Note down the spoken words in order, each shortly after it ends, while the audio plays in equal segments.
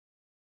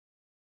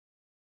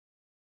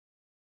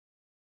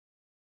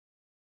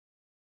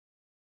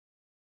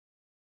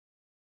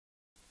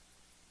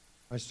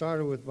I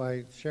started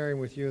by sharing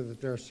with you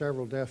that there are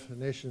several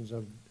definitions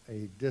of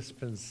a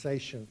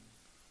dispensation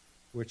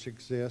which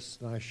exists,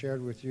 and I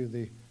shared with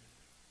you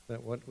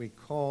that what we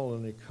call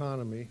an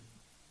economy.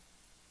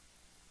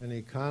 An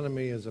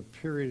economy is a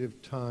period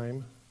of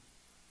time,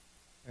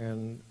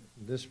 and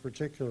this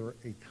particular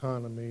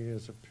economy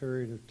is a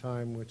period of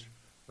time which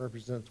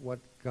represents what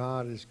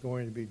God is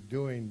going to be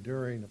doing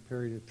during a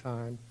period of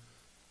time.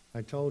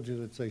 I told you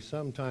that they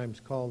sometimes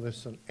call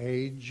this an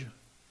age,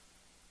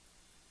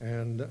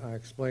 and I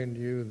explained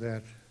to you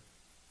that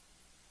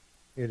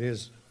it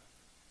is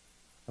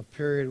a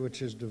period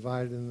which is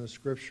divided in the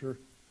Scripture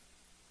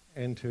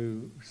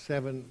into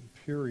 7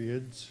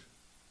 periods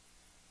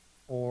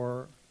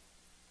or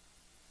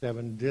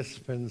 7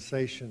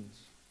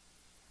 dispensations.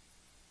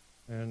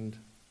 And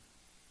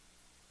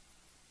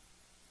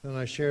then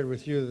I shared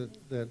with you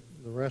that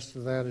the rest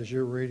of that is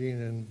your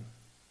reading,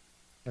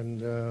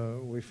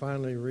 and we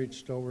finally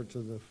reached over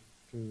to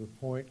the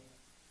point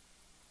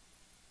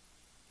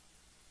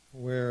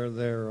where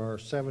there are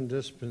 7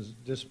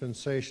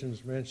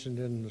 dispensations mentioned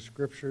in the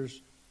Scriptures,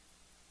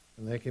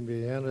 and they can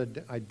be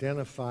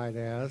identified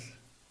as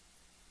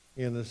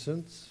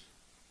innocence,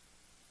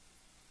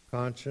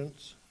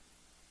 conscience,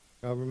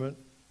 government,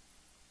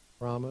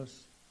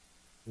 promise,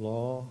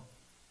 law,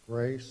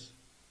 grace,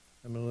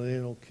 and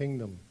millennial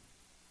kingdom.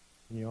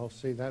 Can you all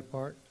see that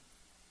part?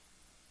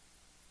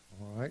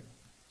 All right.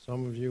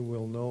 Some of you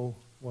will know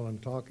what I'm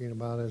talking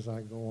about as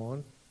I go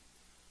on.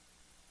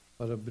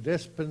 But a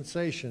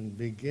dispensation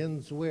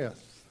begins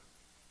with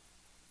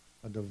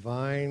a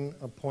divine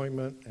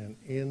appointment and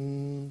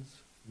ends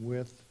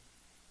with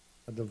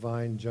a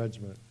divine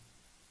judgment.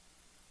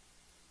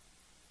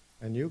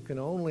 And you can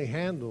only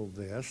handle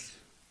this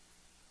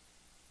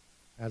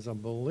as a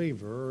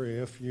believer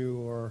if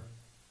you are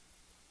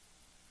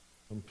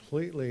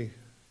completely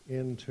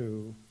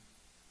into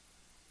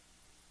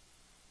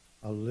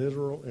a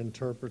literal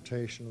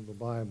interpretation of the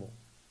Bible.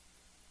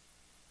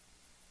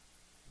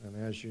 And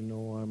as you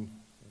know, I'm an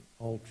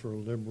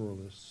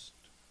ultra-liberalist.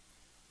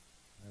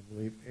 I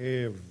believe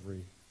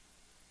every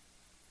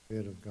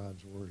bit of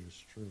God's Word is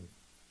true.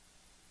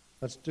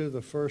 Let's do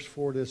the first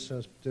 4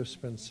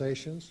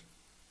 dispensations.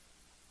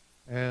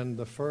 And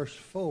the first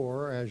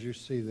 4, as you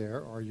see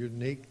there, are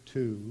unique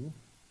to,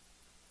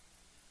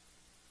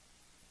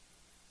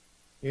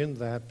 in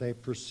that they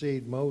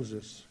precede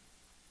Moses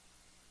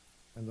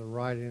and the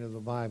writing of the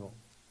Bible.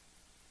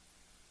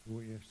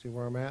 You see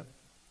where I'm at?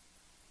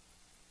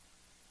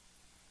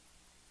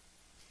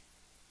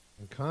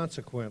 And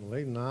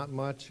consequently, not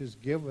much is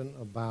given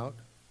about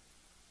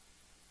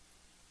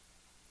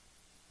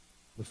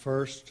the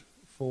first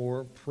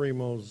 4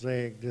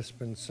 pre-Mosaic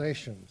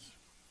dispensations.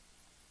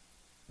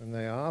 And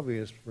the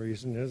obvious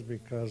reason is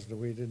because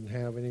we didn't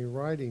have any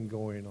writing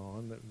going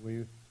on that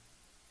we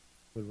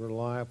would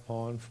rely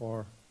upon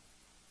for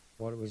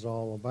what it was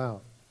all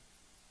about.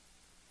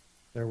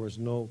 There was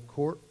no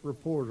court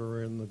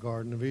reporter in the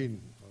Garden of Eden,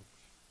 folks.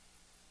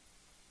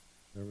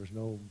 There was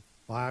no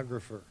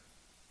biographer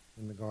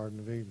in the Garden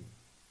of Eden.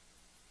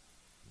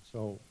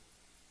 So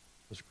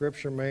the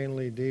Scripture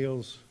mainly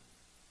deals,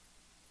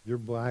 your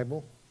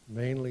Bible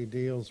mainly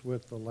deals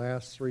with the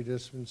last 3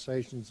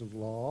 dispensations of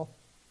law,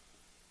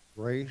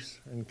 grace,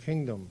 and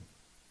kingdom.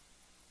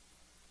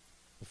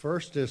 The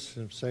first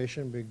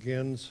dispensation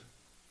begins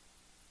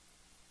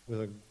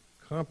with a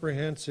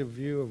comprehensive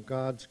view of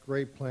God's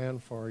great plan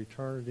for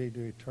eternity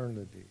to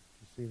eternity.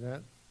 You see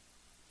that?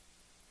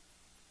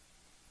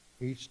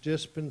 Each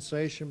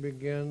dispensation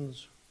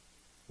begins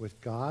with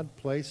God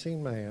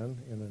placing man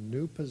in a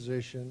new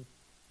position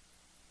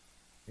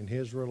in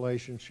his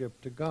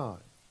relationship to God.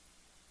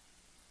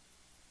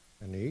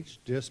 And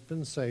each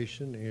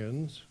dispensation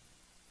ends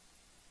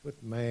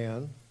with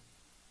man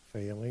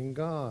failing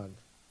God.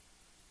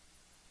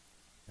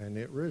 And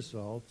it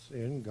results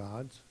in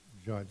God's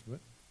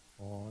judgment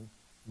on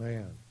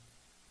man.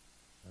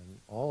 And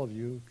all of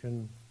you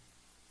can,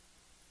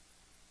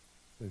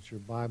 since you're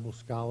Bible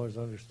scholars,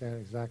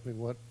 understand exactly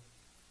what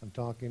I'm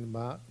talking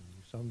about.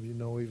 Some of you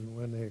know even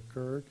when they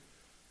occurred.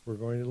 We're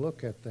going to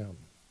look at them.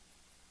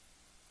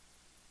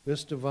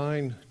 This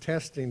divine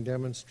testing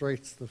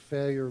demonstrates the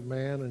failure of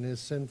man and his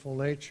sinful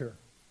nature.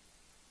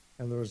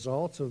 And the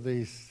results of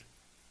these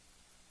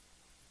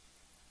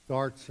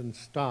starts and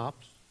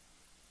stops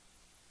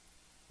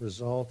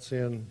results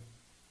in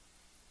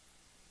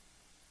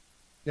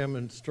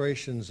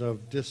demonstrations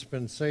of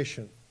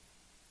dispensation.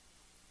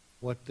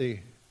 What you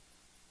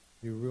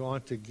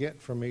want to get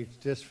from each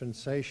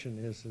dispensation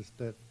is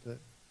that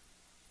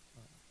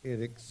it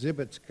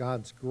exhibits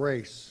God's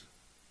grace,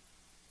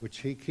 which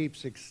he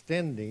keeps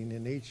extending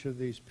in each of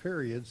these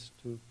periods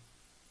to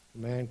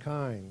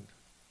mankind.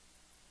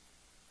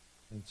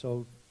 And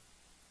so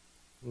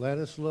let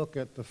us look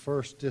at the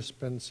first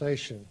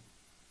dispensation.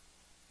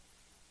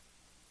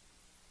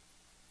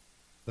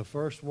 The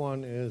first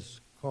one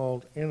is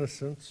called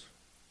innocence,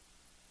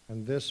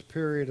 and this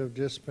period of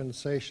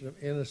dispensation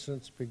of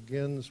innocence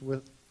begins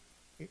with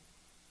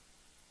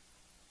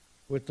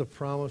the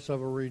promise of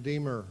a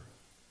Redeemer.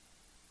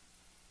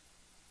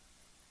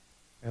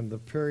 And the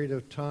period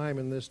of time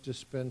in this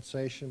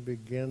dispensation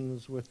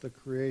begins with the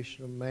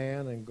creation of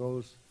man and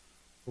goes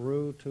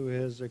through to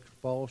his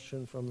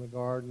expulsion from the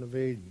Garden of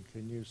Eden.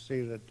 Can you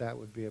see that that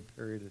would be a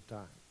period of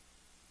time?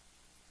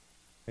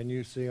 And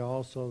you see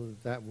also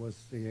that that was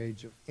the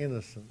age of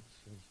innocence,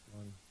 as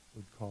one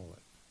would call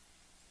it.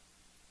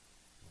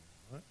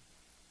 All right.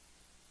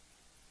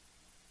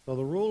 So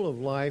the rule of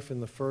life in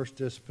the first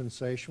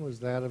dispensation was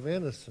that of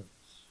innocence.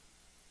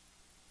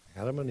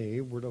 Adam and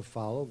Eve were to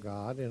follow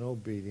God in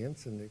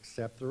obedience and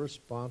accept the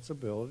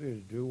responsibility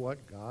to do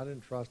what God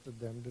entrusted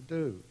them to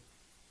do.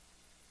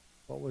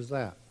 What was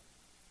that?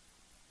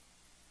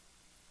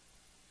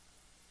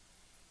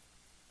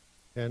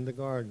 Tend the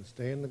garden,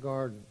 stay in the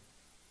garden.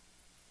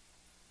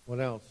 What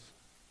else?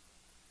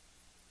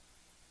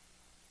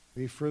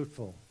 Be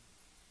fruitful.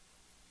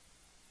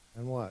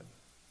 And what?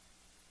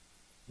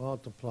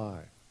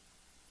 Multiply.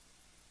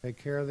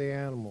 Take care of the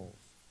animals.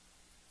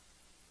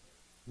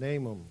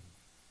 Name them.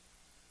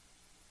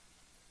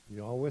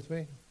 You all with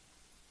me?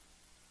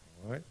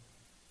 All right.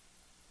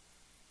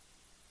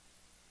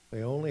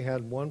 They only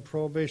had one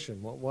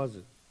prohibition. What was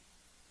it?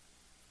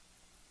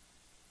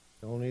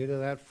 Don't eat of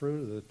that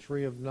fruit of the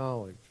tree of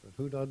knowledge. But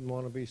who doesn't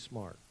want to be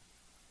smart?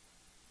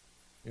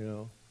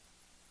 You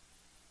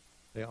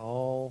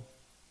know?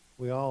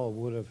 We all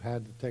would have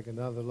had to take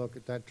another look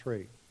at that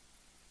tree.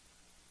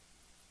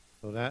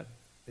 So that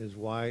is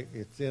why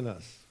it's in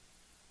us.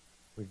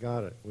 We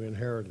got it. We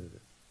inherited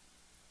it.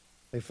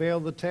 They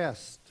failed the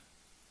test.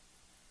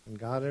 And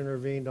God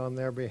intervened on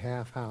their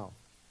behalf. How?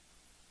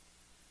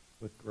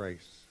 With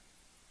grace.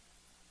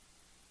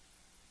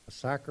 A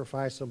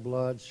sacrifice of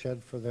blood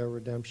shed for their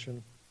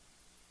redemption.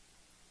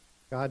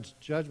 God's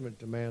judgment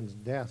demands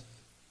death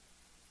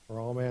for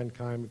all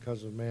mankind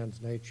because of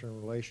man's nature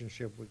and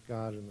relationship with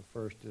God in the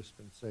first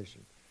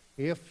dispensation.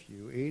 If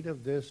you eat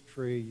of this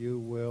tree, you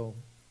will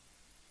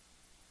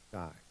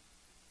die.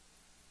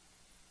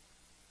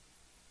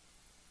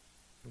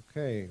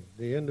 Okay,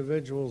 the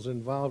individuals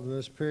involved in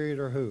this period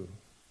are who?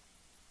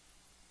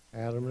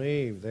 Adam and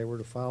Eve. They were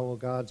to follow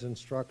God's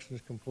instructions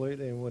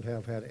completely and would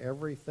have had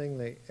everything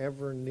they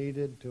ever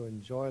needed to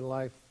enjoy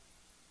life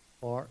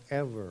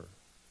forever.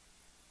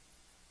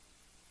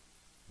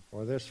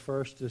 For this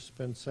first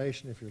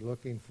dispensation, if you're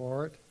looking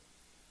for it,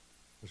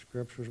 the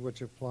scriptures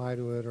which apply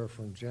to it are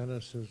from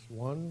Genesis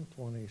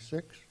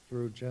 1:26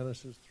 through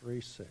Genesis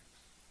 3:6.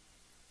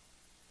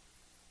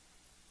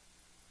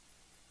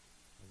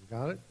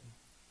 Got it?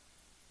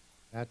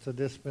 That's a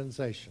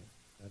dispensation.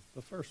 That's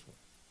the first one.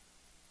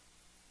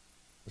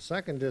 The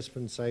second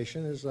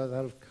dispensation is that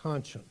of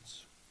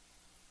conscience.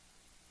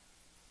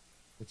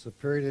 It's a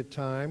period of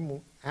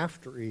time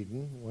after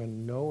Eden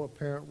when no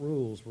apparent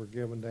rules were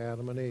given to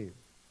Adam and Eve.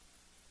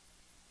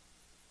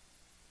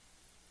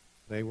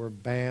 They were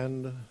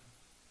banned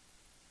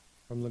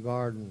from the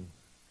garden,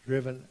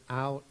 driven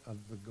out of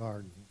the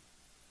garden.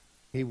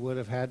 He would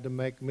have had to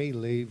make me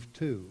leave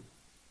too.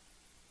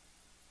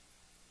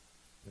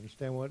 You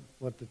understand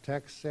what the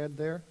text said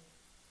there?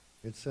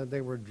 It said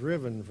they were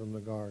driven from the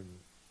garden.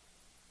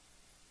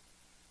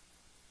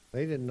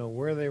 They didn't know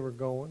where they were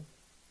going.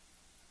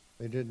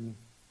 They didn't.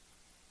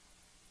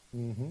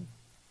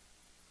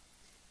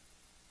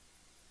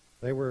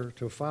 They were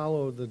to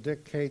follow the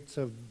dictates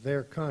of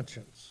their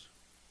conscience.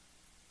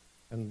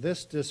 And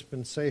this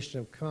dispensation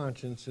of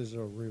conscience is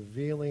a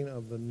revealing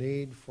of the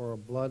need for a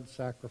blood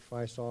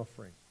sacrifice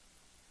offering.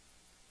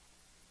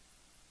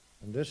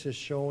 And this is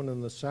shown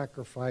in the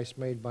sacrifice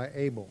made by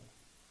Abel.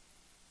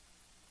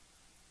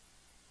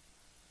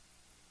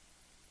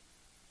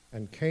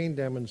 And Cain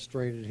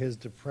demonstrated his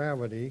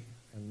depravity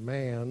and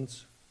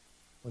man's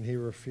when he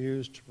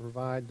refused to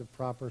provide the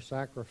proper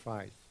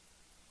sacrifice.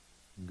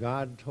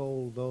 God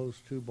told those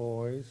two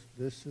boys,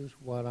 this is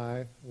what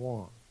I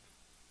want.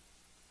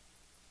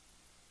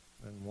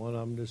 And one of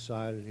them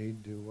decided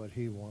he'd do what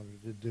he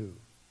wanted to do.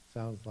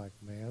 Sounds like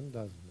man,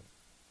 doesn't it?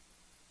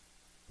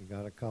 You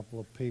got a couple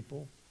of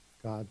people.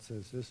 God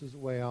says, this is the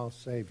way I'll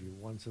save you.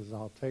 One says,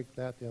 I'll take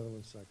that. The other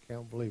one says, I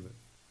can't believe it.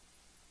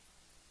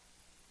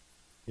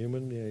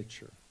 Human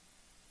nature.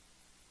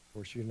 Of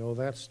course, you know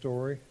that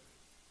story.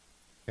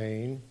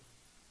 Cain,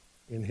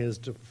 in his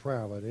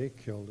depravity,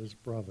 killed his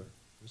brother.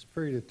 This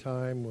period of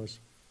time was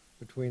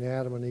between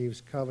Adam and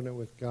Eve's covenant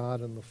with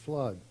God and the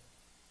flood,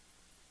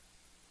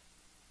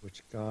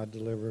 which God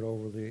delivered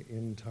over the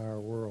entire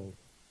world.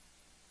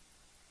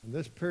 In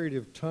this period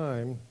of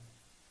time,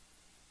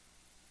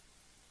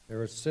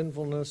 there is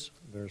sinfulness,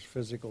 there's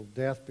physical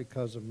death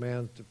because of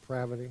man's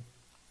depravity,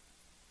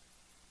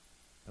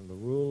 and the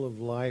rule of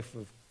life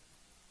of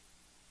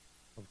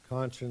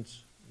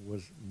conscience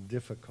was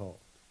difficult.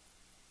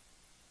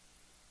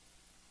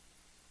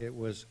 It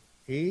was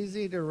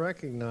easy to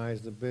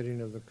recognize the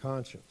bidding of the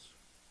conscience,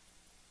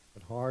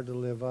 but hard to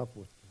live up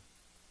with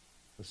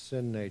the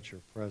sin nature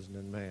present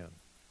in man.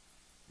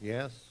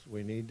 Yes,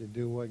 we need to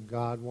do what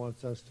God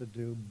wants us to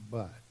do,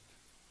 but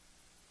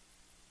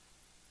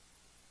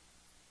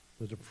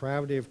the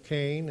depravity of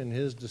Cain and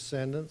his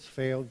descendants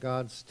failed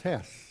God's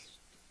test.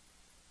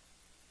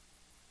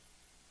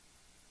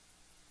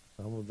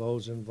 Some of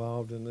those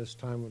involved in this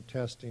time of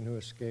testing who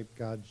escaped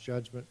God's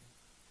judgment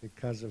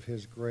because of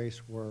his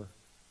grace were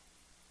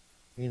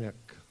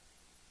Enoch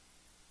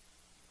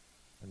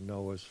and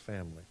Noah's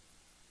family.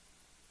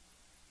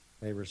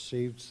 They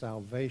received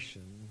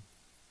salvation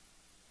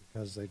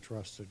because they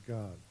trusted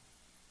God.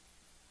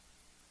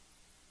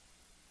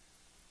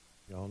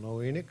 Y'all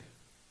know Enoch?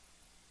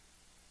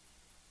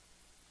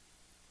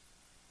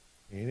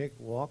 Enoch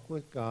walked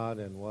with God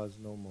and was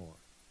no more.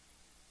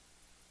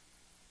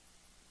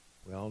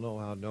 We all know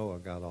how Noah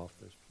got off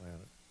this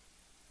planet.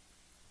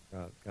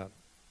 Got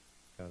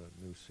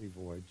a new sea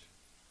voyage.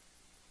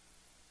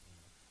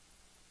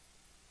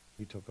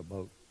 He took a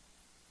boat.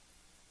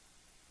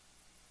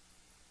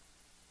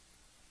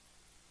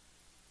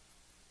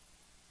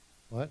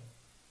 What?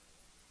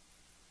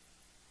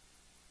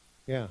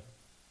 Yeah.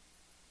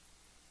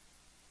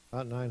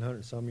 About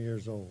 900 some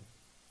years old.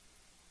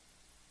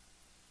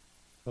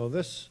 So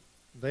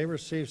they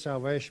received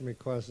salvation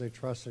because they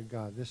trusted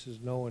God. This is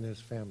Noah and his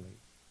family.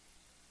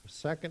 The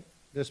second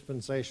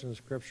dispensation of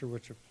Scripture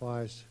which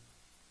applies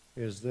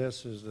is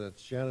that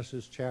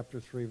Genesis chapter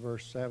 3,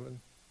 verse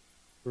 7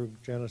 through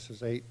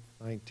Genesis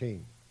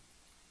 8:19.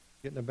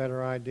 Getting a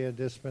better idea of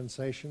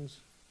dispensations?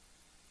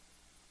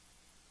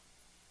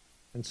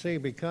 And see,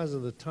 because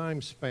of the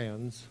time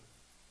spans,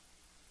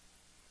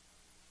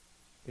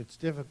 it's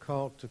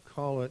difficult to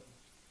call it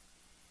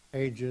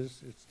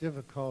ages. It's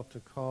difficult to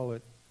call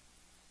it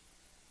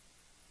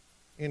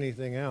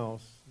anything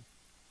else.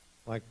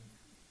 Like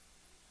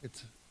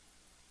it's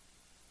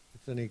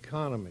an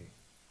economy.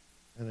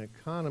 An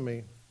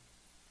economy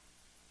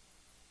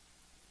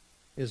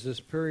is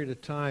this period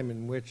of time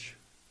in which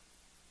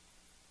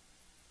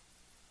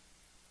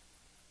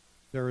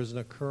there is an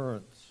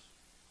occurrence,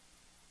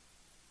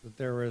 that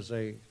there is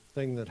a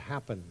thing that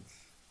happens,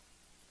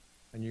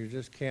 and you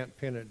just can't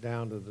pin it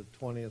down to the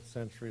 20th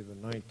century, the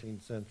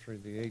 19th century,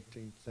 the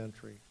 18th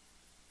century.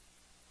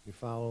 You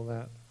follow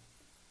that?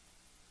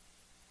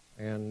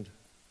 And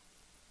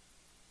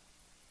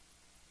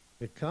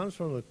it comes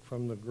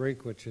from the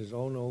Greek, which is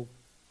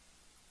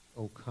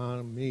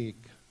okonomik,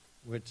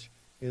 which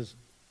is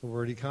the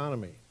word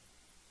economy.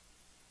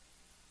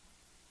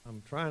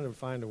 I'm trying to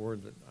find a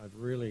word that I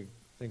really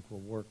think will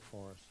work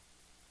for us.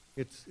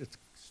 It's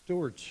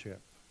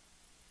stewardship.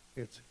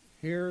 It's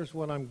here's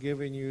what I'm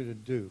giving you to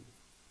do.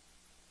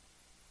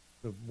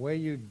 The way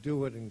you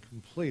do it and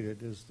complete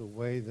it is the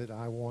way that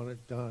I want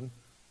it done,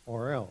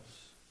 or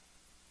else.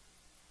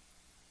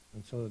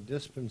 And so the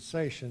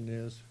dispensation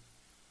is,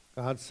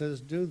 God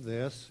says, do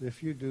this.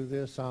 If you do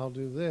this, I'll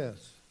do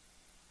this.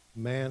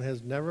 Man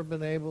has never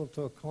been able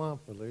to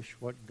accomplish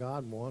what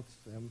God wants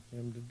him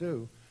to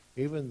do,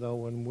 even though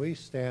when we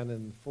stand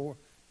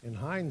in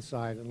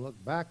hindsight and look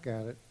back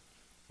at it,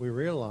 we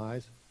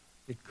realize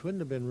it couldn't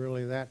have been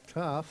really that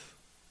tough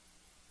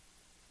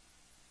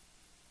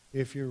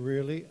if you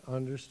really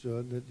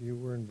understood that you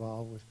were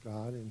involved with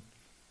God and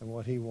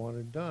what he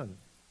wanted done.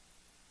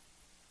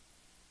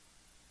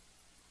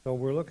 So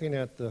we're looking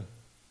at the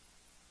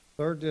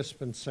third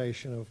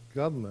dispensation of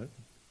government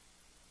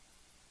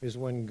is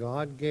when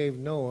God gave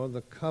Noah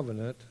the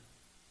covenant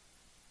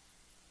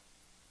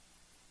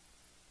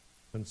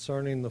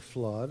concerning the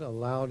flood,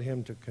 allowed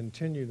him to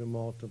continue to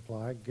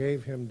multiply,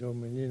 gave him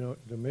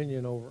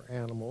dominion over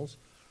animals,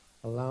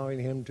 allowing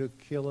him to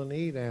kill and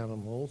eat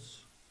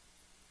animals.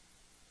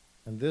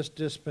 And this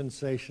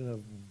dispensation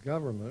of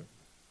government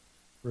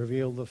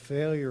revealed the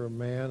failure of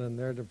man and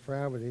their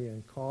depravity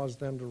and caused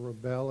them to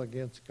rebel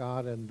against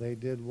God, and they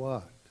did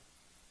what?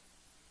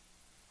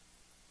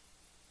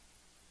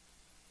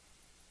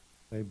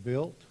 They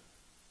built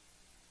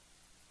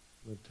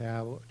the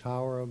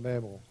Tower of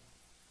Babel.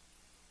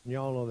 And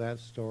y'all know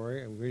that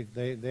story.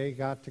 They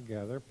got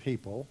together,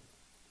 people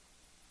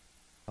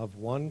of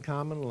one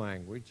common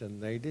language,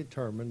 and they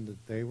determined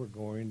that they were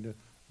going to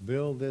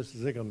build this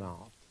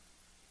ziggurat.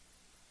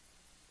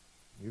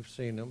 You've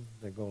seen them.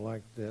 They go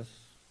like this.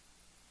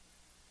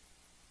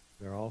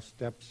 They're all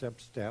step,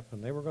 step, step,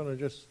 and they were going to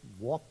just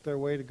walk their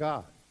way to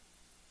God.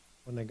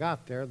 When they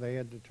got there, they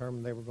had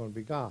determined they were going to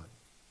be God.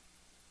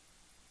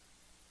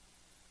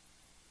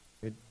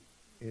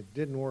 It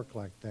didn't work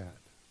like that.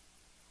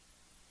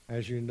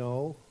 As you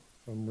know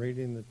from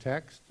reading the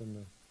text and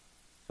the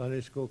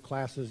Sunday school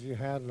classes you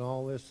had and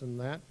all this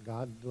and that,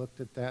 God looked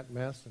at that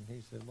mess and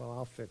he said, well,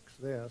 I'll fix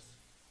this.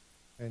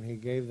 And he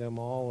gave them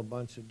all a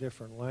bunch of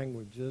different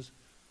languages.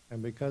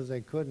 And because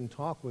they couldn't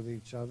talk with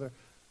each other,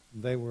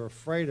 they were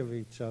afraid of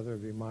each other,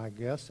 be my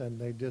guess, and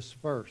they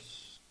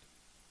dispersed.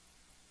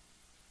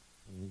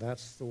 And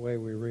that's the way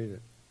we read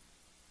it.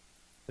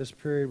 This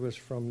period was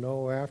from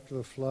Noah after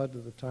the flood to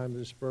the time of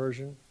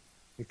dispersion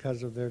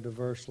because of their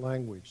diverse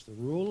language. The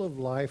rule of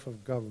life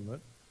of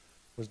government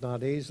was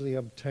not easily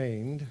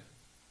obtained,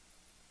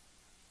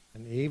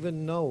 and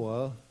even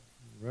Noah,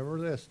 remember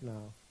this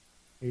now,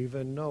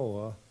 even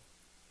Noah,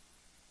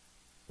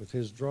 with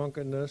his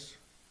drunkenness,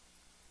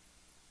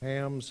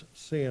 Ham's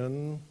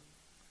sin,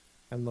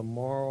 and the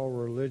moral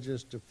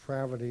religious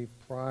depravity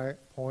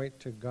point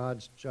to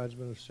God's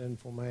judgment of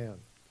sinful man.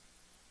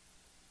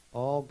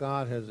 All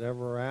God has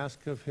ever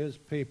asked of his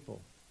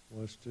people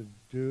was to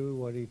do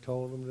what he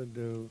told them to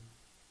do,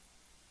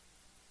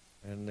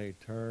 and they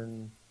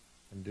turn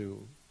and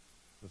do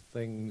the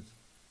things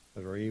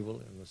that are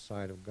evil in the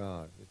sight of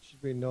God. It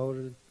should be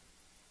noted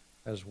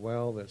as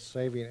well that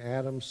saving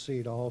Adam's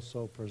seed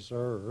also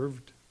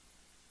preserved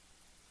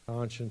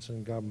conscience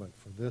and government.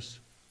 For this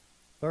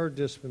third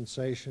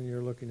dispensation,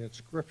 you're looking at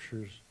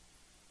scriptures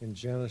in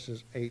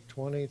Genesis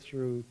 8:20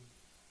 through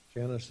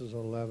Genesis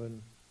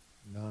 11:9.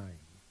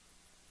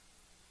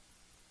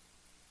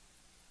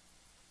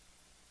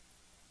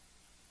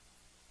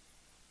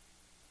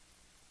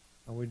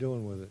 How are we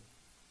doing with it?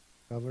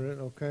 Covering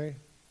it okay?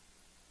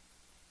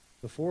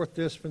 The fourth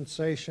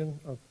dispensation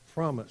of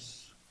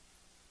promise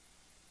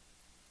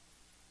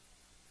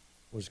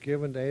was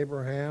given to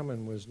Abraham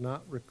and was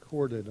not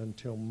recorded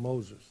until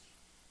Moses.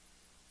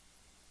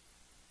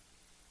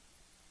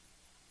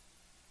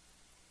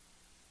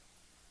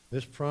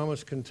 This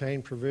promise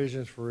contained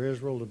provisions for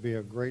Israel to be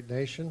a great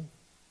nation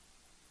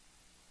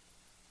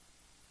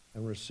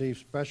and receive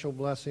special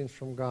blessings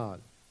from God.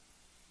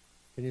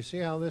 Can you see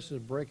how this is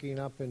breaking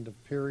up into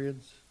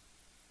periods?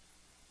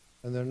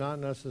 And they're not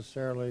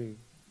necessarily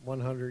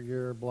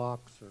 100-year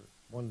blocks or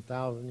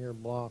 1,000-year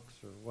blocks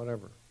or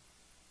whatever.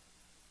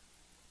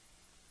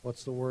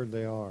 What's the word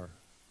they are?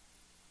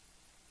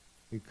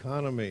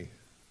 Economy.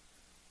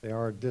 They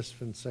are a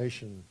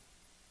dispensation.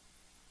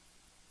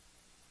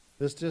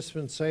 This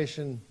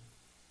dispensation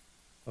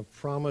of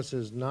promise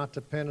is not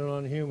dependent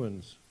on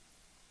humans.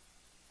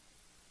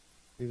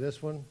 See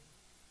this one?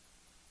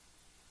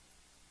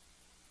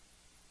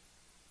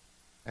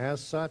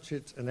 As such,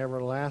 it's an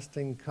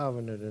everlasting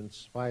covenant in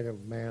spite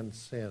of man's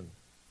sin.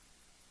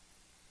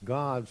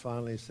 God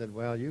finally said,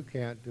 well, you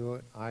can't do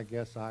it. I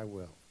guess I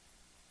will.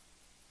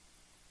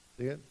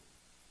 See it?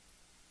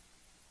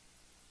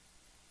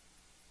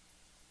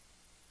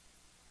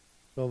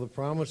 So the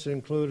promise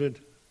included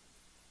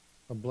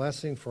a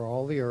blessing for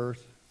all the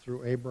earth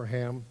through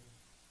Abraham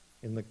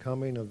in the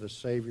coming of the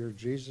Savior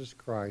Jesus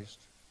Christ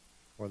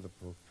for the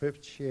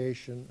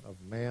propitiation of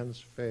man's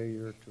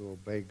failure to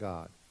obey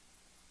God.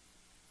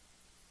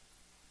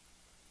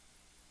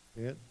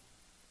 See it?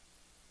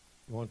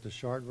 You want the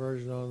short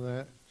version on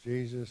that?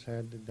 Jesus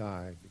had to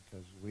die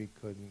because we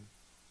couldn't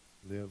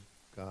live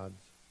God's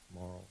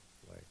moral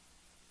way.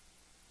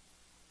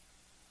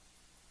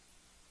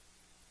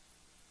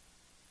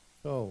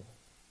 So,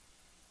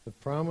 the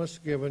promise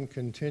given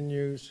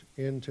continues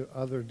into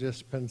other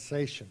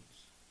dispensations.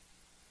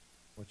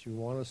 What you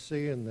want to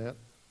see in that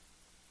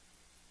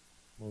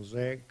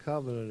Mosaic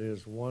covenant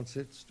is once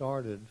it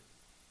started,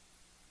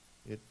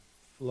 it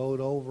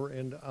flowed over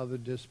into other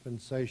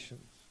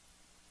dispensations.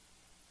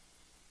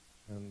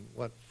 And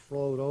what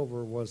flowed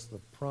over was the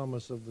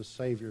promise of the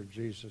Savior,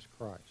 Jesus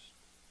Christ.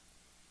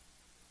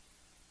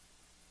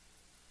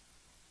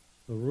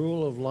 The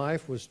rule of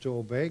life was to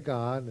obey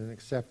God and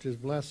accept his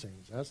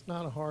blessings. That's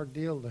not a hard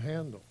deal to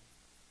handle.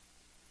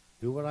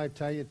 Do what I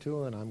tell you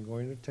to, and I'm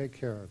going to take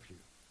care of you.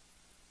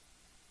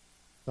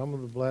 Some of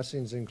the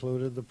blessings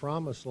included the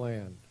promised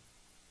land,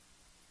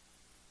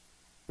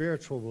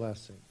 spiritual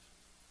blessings,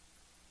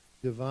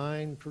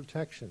 divine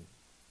protection.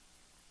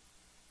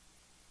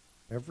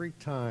 Every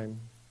time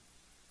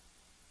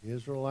the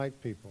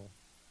Israelite people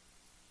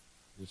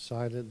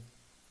decided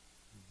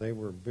they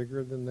were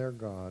bigger than their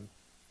God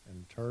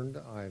and turned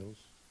to idols,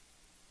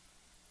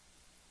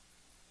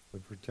 the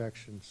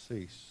protection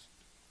ceased.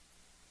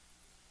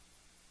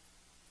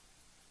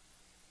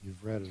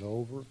 You've read it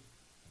over and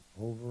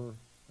over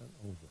and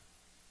over.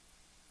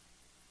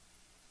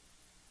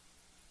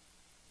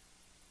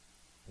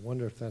 I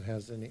wonder if that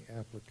has any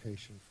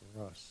application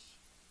for us.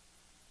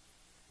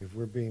 If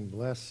we're being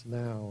blessed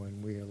now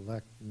and we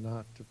elect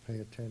not to pay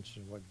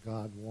attention to what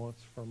God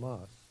wants from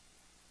us,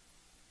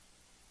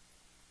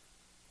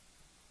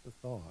 the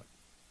thought.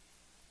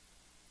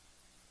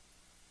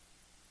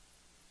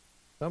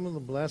 Some of the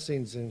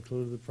blessings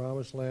include the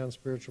promised land,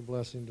 spiritual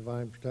blessing,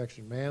 divine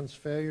protection. Man's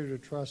failure to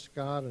trust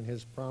God and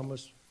his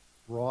promise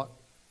brought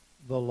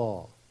the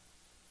law.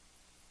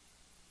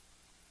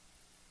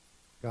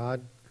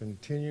 God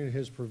continued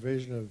his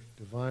provision of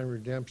divine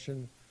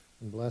redemption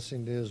and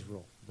blessing to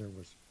Israel. There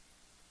was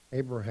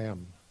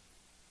Abraham,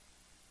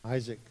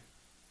 Isaac,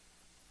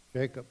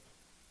 Jacob,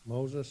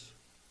 Moses,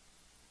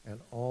 and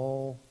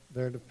all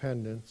their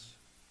dependents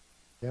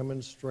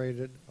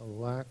demonstrated a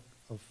lack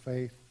of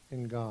faith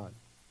in God.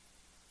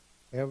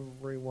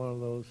 Every one of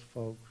those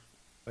folks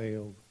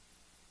failed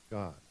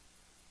God.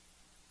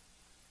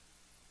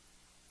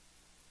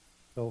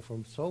 So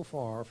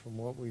far from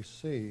what we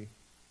see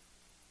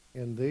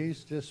in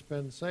these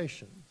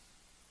dispensations,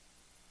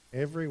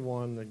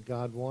 everyone that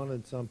God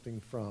wanted something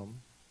from,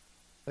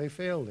 they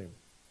failed him.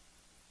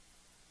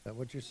 Is that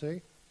what you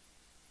see?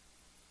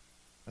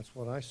 That's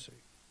what I see.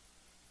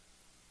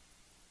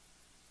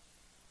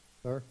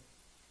 Sir?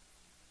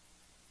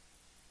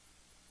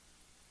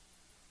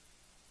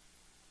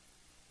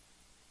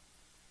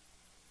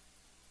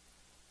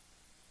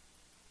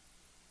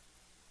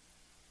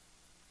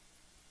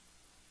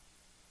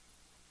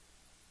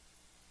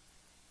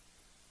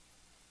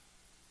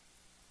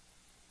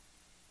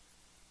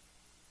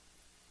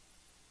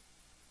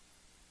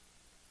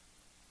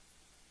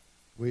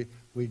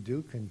 We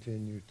do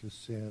continue to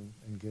sin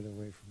and get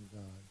away from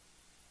God.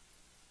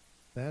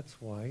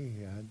 That's why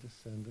he had to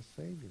send a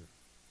Savior.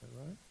 Is that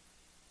right?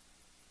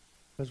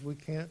 Because we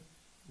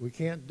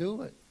can't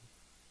do it.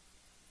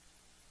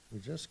 We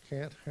just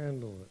can't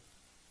handle it.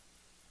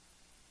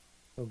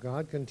 So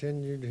God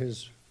continued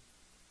his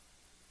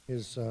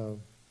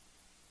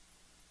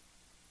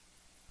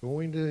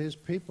going to his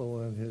people,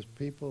 and his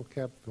people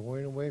kept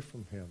going away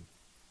from him.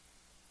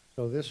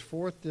 So this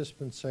fourth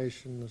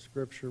dispensation, the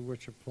scripture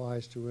which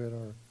applies to it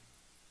are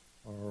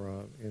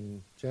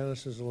in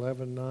Genesis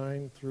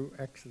 11:9 through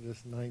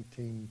Exodus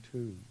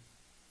 19:2.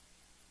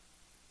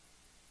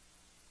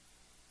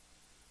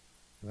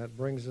 That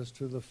brings us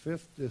to the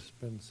fifth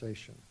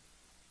dispensation.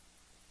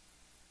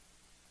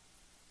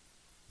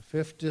 The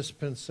fifth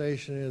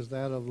dispensation is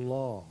that of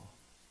law.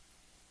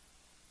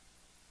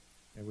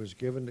 It was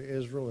given to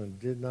Israel and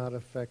did not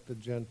affect the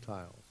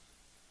Gentiles.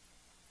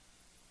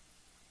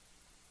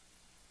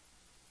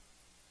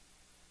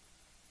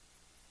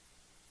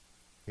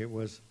 It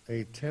was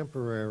a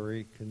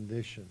temporary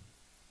condition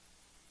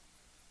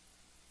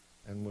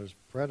and was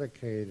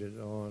predicated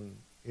on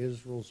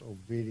Israel's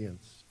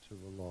obedience to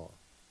the law.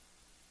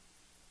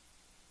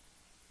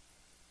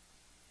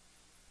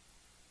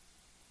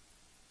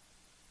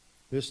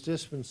 This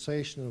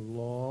dispensation of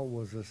law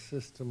was a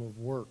system of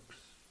works.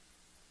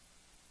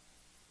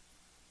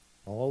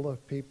 All the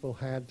people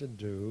had to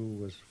do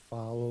was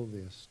follow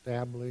the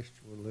established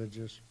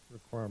religious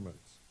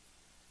requirements.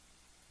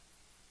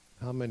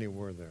 How many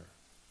were there?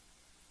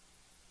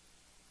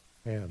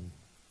 10.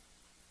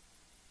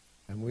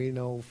 And we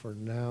know for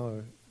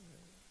now,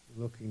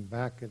 looking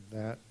back at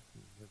that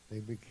they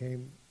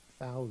became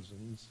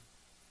thousands,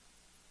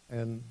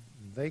 and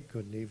they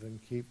couldn't even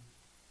keep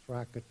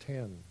track of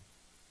 10.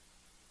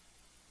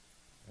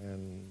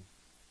 And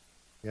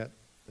yet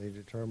they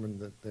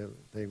determined that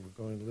they were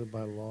going to live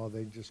by law.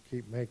 They just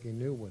keep making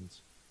new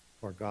ones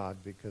for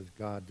God because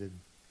God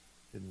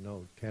didn't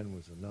know 10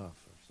 was enough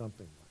or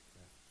something like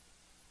that.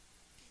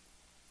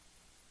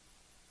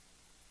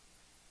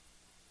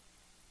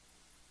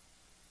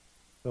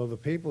 So the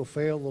people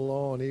failed the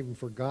law and even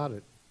forgot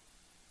it.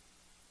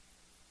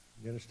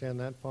 You understand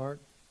that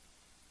part?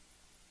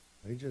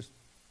 They just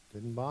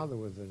didn't bother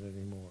with it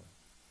anymore.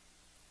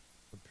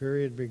 The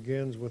period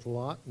begins with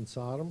Lot and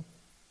Sodom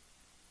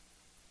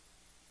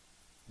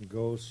and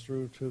goes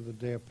through to the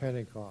day of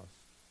Pentecost.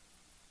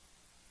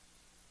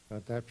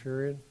 Got that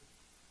period?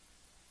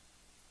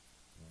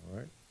 All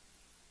right.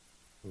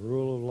 The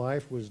rule of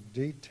life was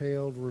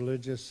detailed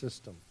religious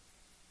system.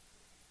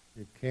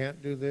 You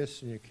can't do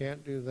this and you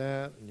can't do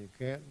that and you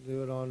can't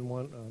do it on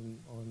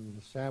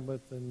the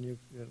Sabbath, and you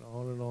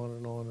on and on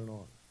and on and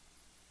on.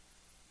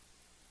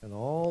 And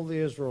all the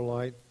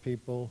Israelite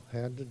people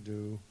had to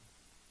do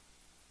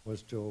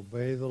was to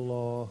obey the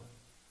law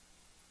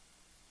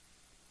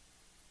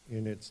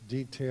in its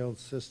detailed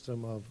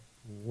system of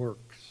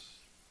works.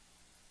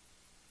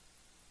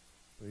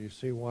 So you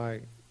see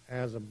why,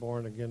 as a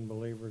born-again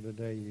believer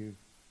today, you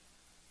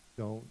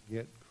don't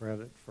get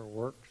credit for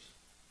works,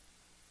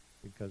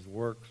 because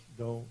works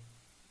don't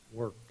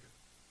work.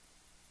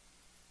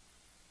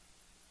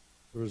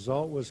 The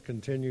result was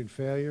continued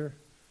failure.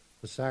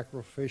 The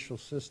sacrificial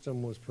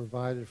system was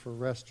provided for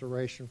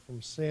restoration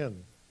from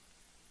sin.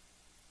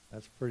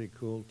 That's pretty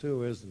cool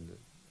too, isn't it?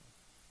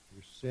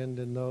 You sinned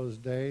in those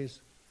days,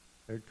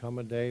 there'd come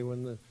a day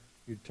when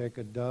you'd take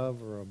a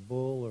dove or a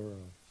bull or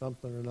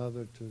something or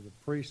another to the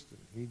priest, and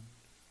he'd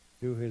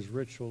do his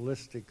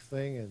ritualistic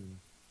thing, and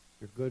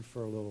you're good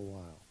for a little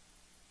while.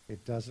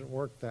 It doesn't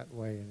work that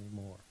way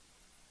anymore.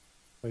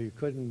 So you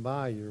couldn't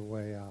buy your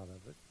way out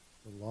of it.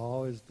 The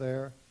law is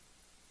there.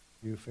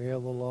 You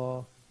fail the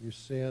law, you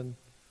sin,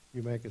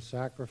 you make a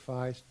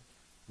sacrifice,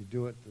 you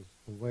do it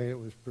the way it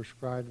was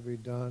prescribed to be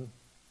done,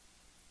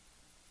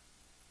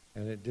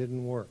 and it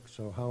didn't work.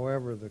 So,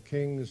 however, the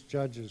kings,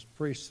 judges,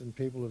 priests, and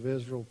people of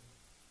Israel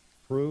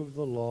proved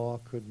the law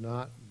could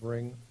not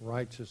bring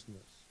righteousness.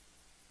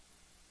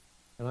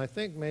 And I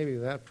think maybe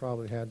that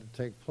probably had to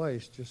take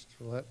place just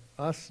to let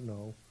us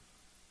know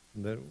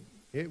that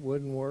it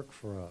wouldn't work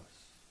for us.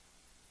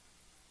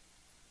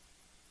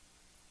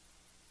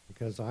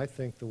 Because I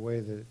think the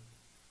way that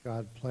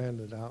God planned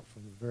it out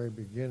from the very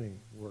beginning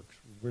works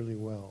really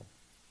well.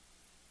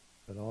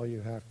 That all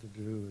you have to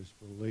do is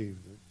believe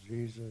that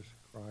Jesus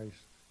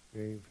Christ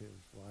gave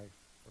his life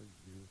for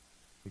you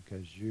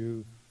because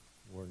you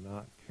were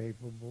not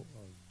capable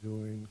of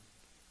doing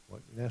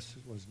what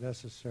was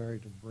necessary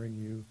to bring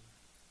you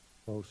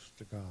close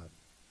to God.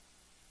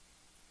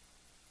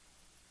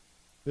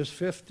 This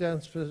fifth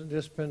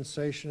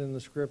dispensation in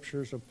the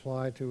scriptures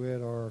apply to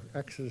it are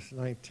Exodus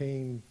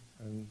 19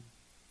 and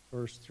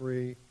verse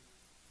 3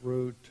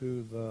 through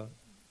to the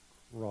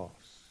cross.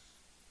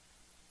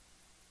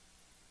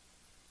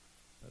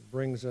 That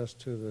brings us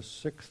to the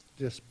sixth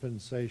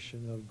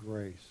dispensation of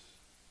grace.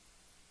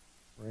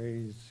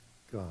 Praise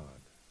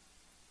God.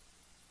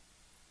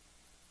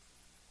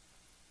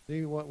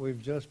 See what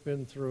we've just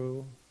been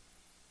through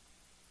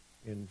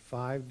in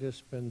 5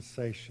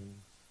 dispensations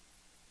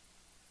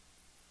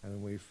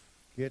And we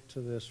get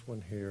to this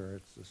one here.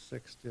 It's the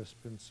sixth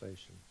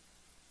dispensation.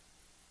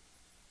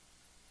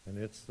 And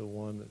it's the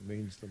one that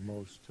means the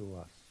most to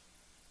us.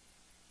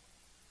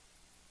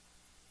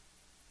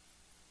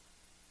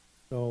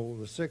 So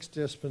the sixth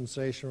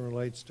dispensation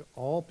relates to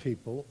all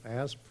people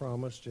as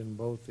promised in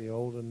both the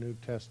Old and New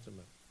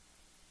Testament.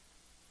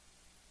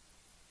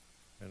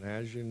 And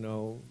as you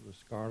know, the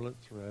scarlet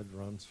thread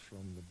runs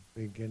from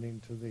the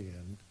beginning to the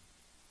end.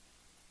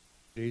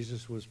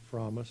 Jesus was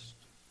promised,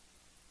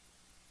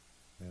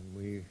 and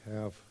we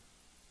have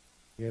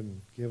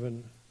him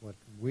given what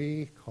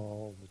we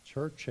call the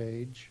church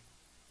age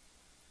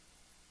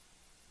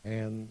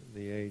and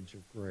the age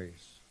of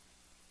grace.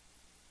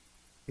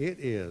 It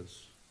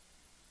is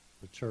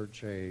the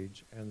church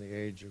age and the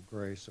age of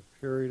grace, a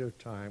period of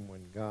time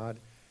when God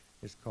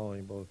is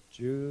calling both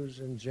Jews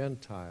and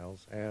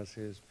Gentiles as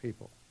his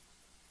people.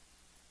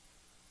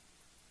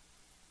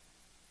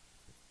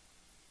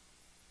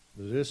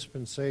 The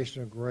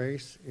dispensation of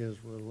grace is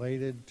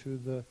related to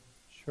the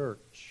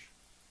church.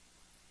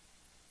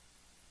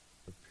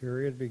 The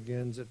period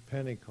begins at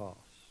Pentecost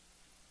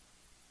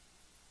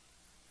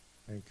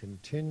and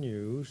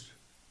continues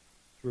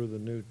through the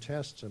New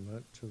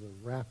Testament to the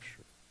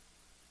rapture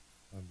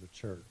of the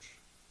church.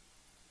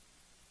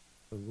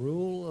 The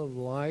rule of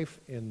life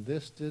in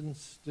this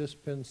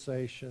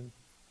dispensation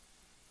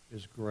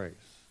is grace.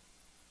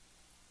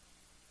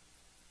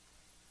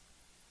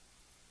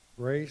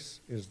 Grace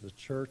is the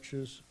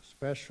church's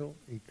special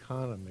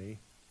economy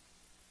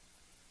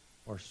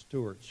or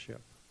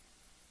stewardship.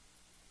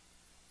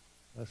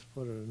 Let's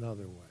put it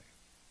another way.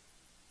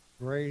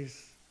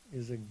 Grace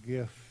is a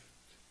gift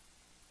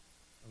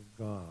of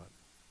God.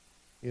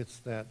 It's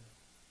that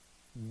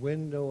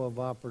window of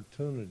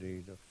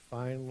opportunity to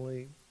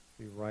finally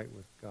be right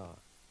with God.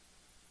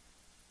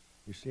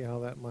 You see how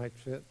that might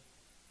fit?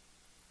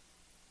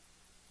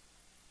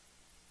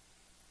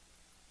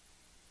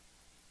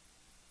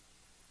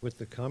 With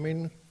the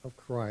coming of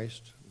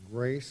Christ,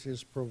 grace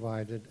is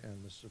provided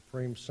and the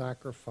supreme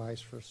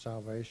sacrifice for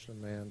salvation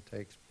of man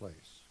takes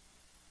place.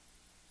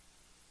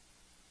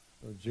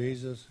 So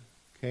Jesus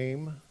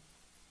came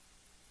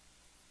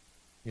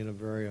in a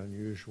very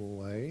unusual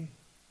way,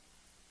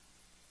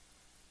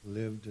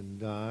 lived and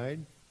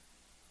died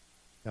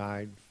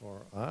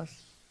for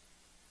us.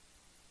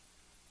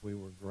 We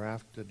were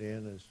grafted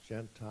in as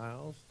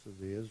Gentiles to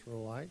the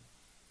Israelite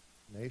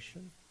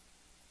nation.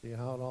 See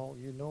how it all,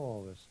 you know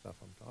all this stuff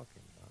I'm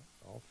talking about.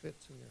 It all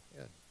fits in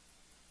your head.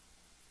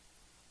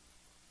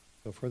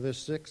 So for this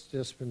sixth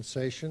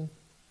dispensation,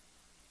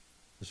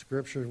 the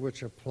scriptures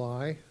which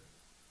apply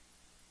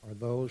are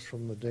those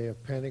from the day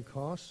of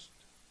Pentecost.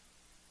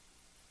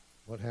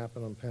 What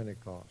happened on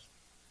Pentecost?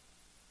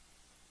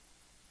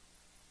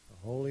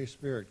 The Holy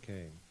Spirit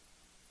came.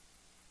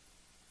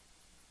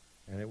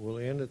 And it will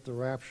end at the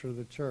rapture of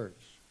the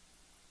church.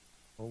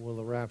 What will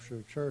the rapture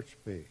of the church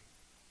be?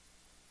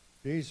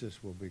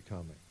 Jesus will be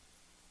coming.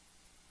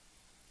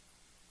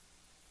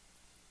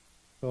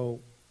 So,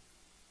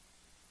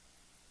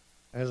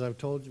 as I've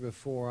told you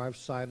before, I've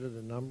cited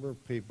a number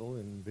of people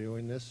in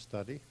viewing this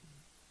study,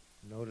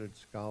 noted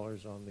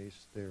scholars on these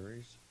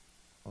theories,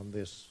 on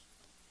this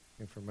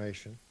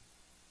information.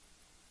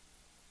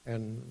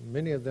 And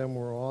many of them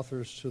were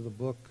authors to the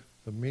book,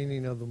 The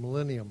Meaning of the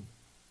Millennium.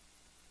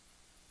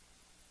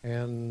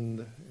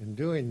 And in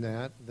doing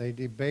that, they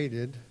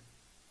debated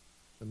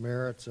the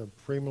merits of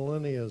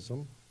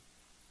premillennialism,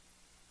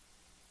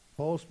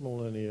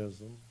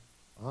 postmillennialism,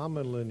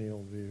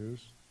 amillennial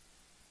views,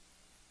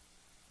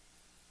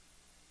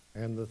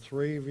 and the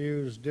three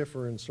views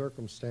differ in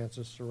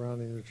circumstances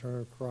surrounding the return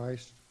of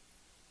Christ,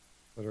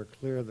 but are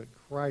clear that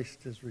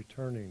Christ is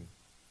returning.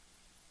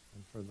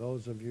 And for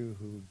those of you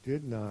who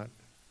did not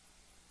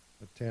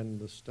attend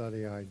the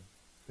study I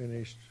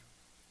finished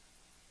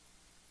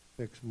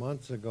 6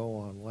 months ago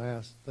on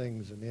last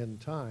things and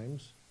end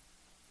times,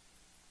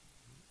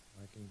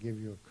 I can give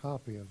you a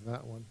copy of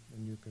that one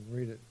and you can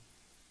read it.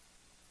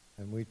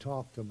 And we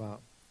talked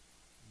about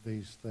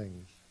these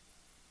things,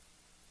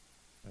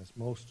 as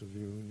most of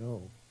you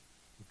know,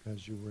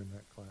 because you were in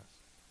that class.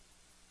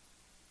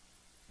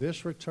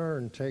 This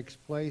return takes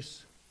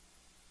place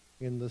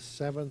in the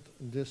seventh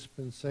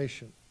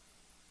dispensation.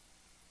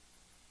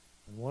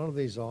 And one of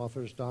these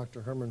authors,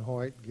 Dr. Herman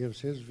Hoyt, gives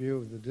his view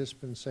of the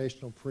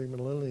dispensational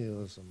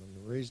premillennialism. And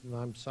the reason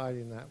I'm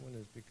citing that one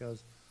is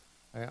because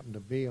I happen to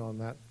be on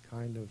that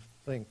kind of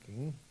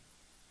thinking,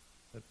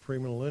 that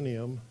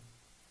premillennium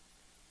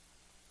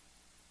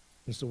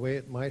is the way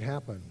it might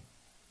happen.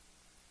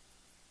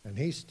 And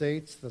he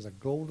states that a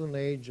golden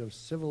age of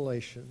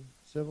civilization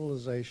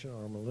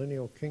or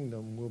millennial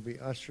kingdom will be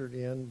ushered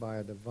in by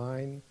a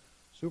divine,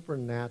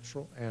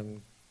 supernatural,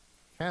 and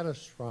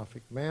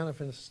catastrophic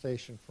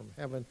manifestation from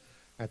heaven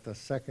at the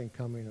second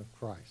coming of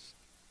Christ.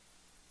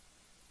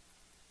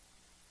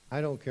 I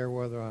don't care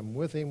whether I'm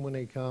with him when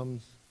he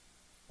comes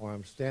or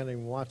I'm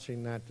standing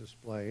watching that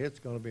display. It's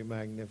going to be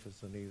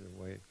magnificent either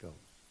way it goes.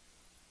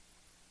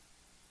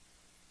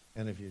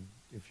 And if you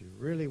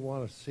really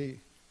want to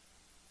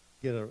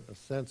get a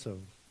sense of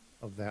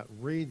of that.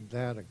 Read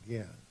that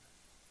again.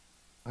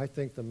 I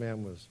think the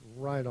man was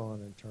right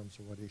on in terms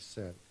of what he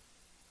said.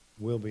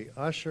 We'll be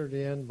ushered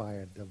in by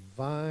a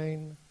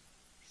divine,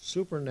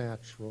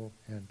 supernatural,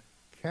 and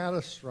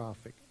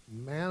catastrophic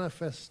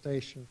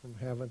manifestation from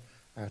heaven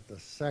at the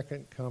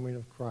second coming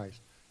of Christ.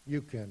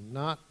 You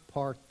cannot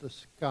part the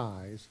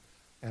skies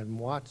and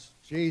watch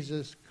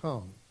Jesus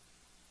come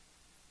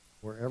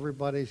where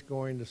everybody's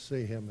going to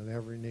see him and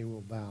every knee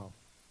will bow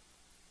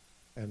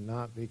and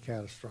not be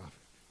catastrophic.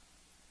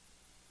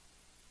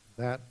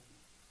 That,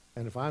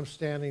 and if I'm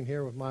standing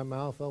here with my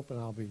mouth open,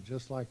 I'll be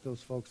just like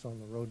those folks on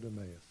the road to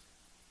Emmaus.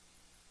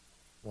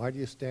 Why do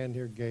you stand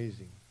here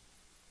gazing?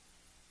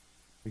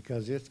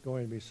 Because it's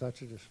going to be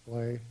such a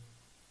display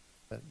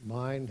that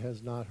mind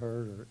has not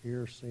heard or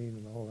ear seen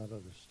and all that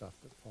other stuff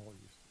that Paul used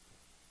to do.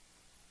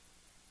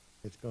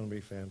 It's going to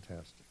be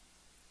fantastic.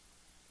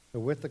 So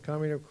with the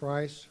coming of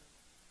Christ,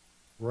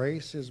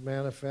 grace is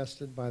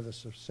manifested by the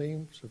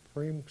supreme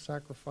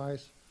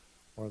sacrifice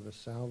or the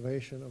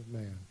salvation of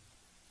man.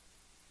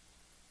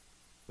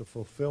 The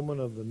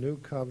fulfillment of the new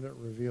covenant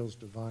reveals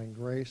divine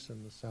grace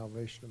and the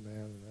salvation of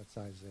man, and that's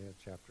Isaiah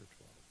chapter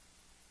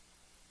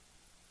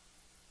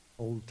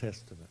 12. Old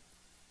Testament.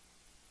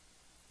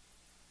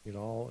 It's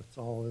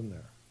all in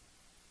there.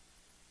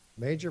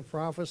 Major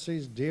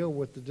prophecies deal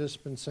with the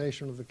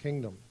dispensation of the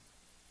kingdom.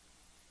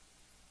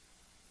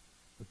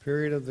 The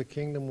period of the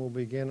kingdom will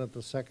begin at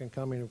the second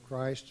coming of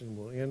Christ and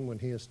will end when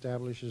he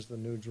establishes the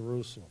New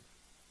Jerusalem.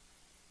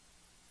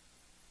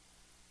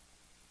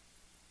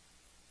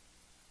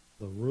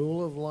 The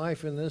rule of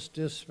life in this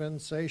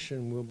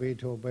dispensation will be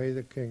to obey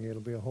the king.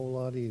 It'll be a whole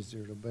lot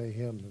easier to obey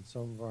him than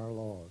some of our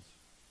laws.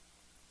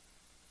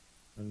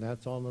 And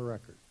that's on the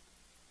record.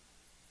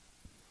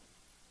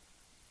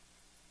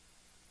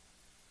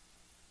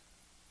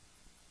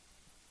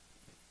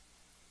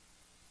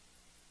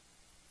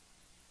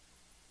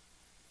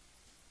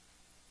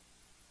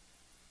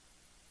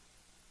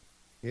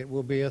 It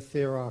will be a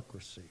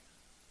theocracy.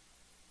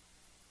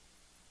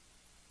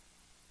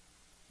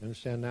 You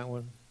understand that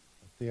one?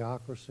 A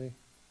theocracy,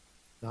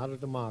 not a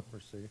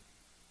democracy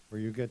where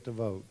you get to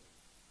vote.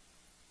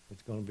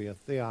 It's going to be a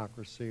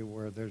theocracy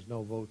where there's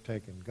no vote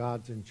taken.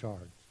 God's in charge.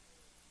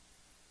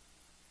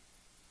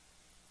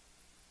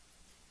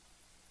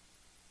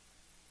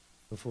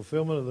 The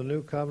fulfillment of the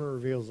new covenant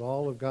reveals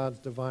all of God's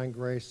divine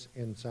grace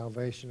in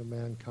salvation of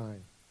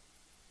mankind.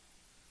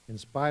 In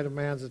spite of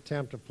man's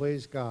attempt to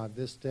please God,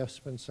 this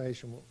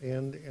dispensation will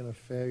end in a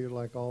failure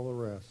like all the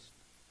rest.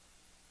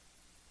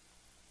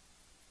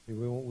 See,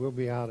 we'll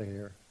be out of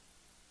here.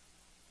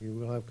 He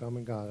will have come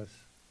and got us.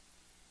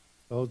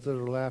 Those that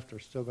are left are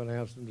still going to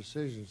have some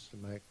decisions to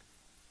make.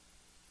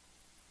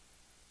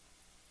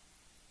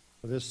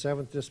 For this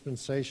seventh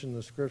dispensation,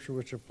 the scripture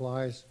which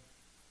applies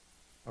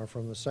are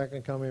from the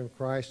second coming of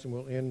Christ and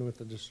will end with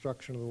the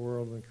destruction of the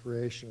world and the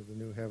creation of the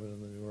new heaven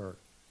and the new earth.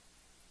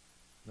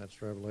 And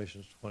that's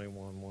Revelations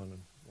 21, 1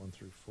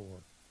 through 4.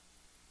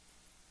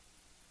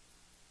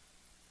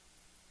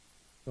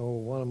 So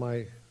one of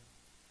my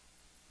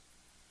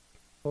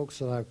folks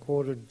that I've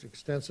quoted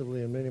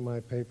extensively in many of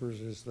my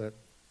papers is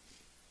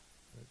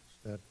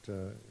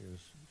is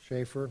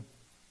Schaeffer.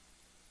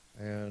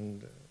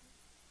 And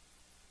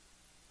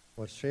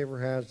what Schaeffer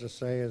has to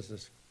say is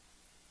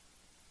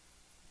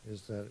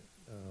that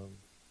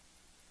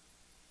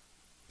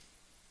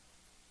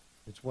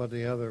it's what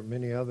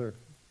many other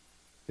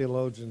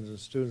theologians and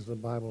students of the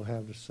Bible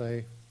have to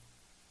say,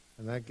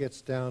 and that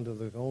gets down to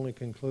the only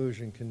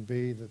conclusion can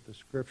be that the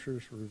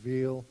scriptures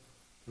reveal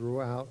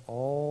throughout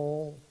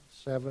all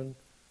 7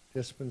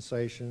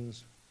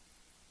 dispensations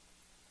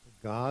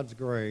that God's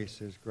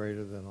grace is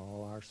greater than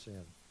all our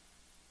sin.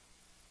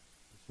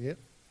 You see it?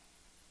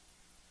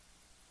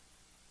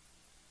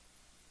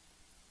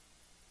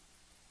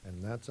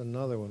 And that's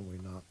another one we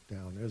knocked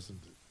down, isn't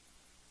it?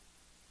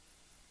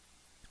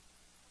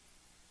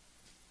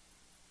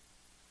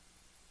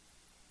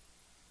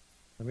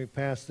 Let me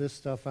pass this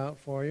stuff out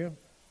for you,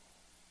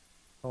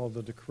 called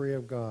the decree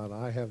of God.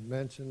 I have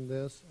mentioned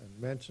this and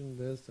mentioned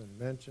this and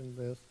mentioned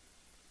this.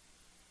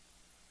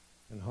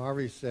 And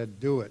Harvey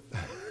said, do it.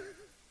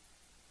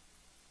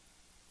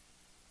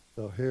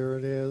 So here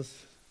it is.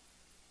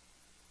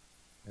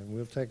 And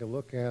we'll take a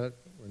look at it.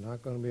 We're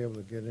not going to be able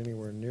to get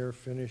anywhere near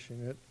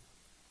finishing it.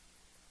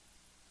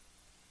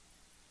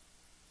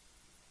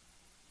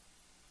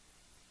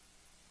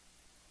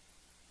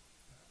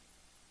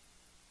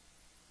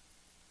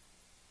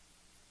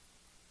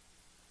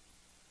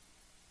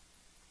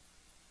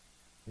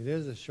 It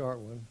is a short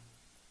one,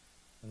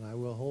 and I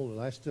will hold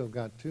it. I still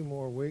got 2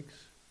 more weeks.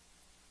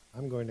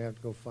 I'm going to have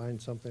to go find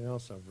something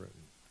else I've written.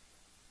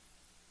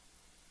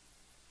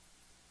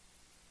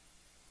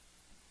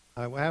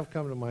 I have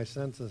come to my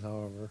senses,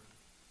 however.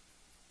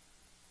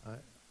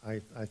 I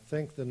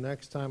think the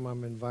next time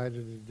I'm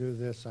invited to do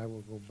this, I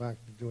will go back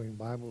to doing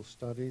Bible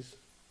studies,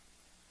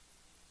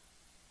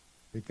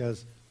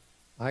 because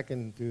I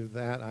can do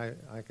that.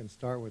 I can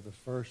start with the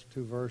first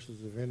 2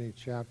 verses of any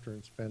chapter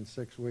and spend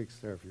 6 weeks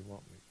there if you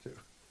want me to.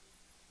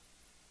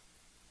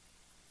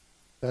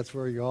 That's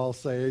where you all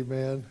say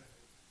amen.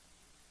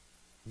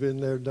 Been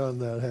there, done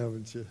that,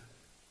 haven't you?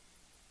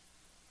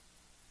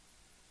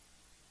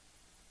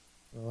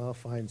 Well, I'll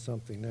find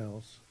something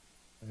else,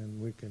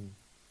 and we can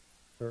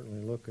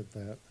certainly look at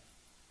that.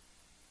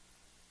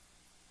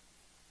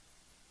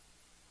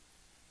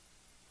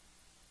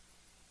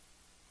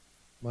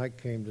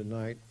 Mike came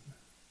tonight.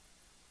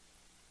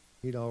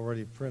 He'd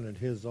already printed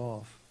his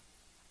off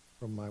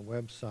from my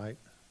website,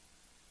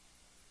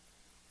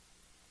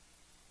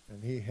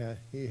 and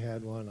he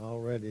had one all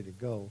ready to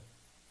go.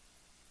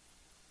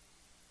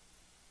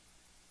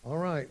 All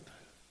right,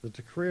 the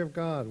decree of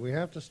God. We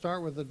have to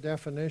start with the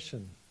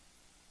definition.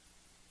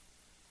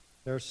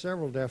 There are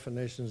several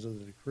definitions of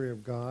the decree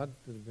of God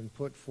that have been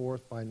put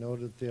forth by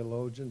noted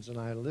theologians, and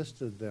I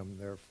listed them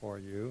there for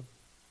you.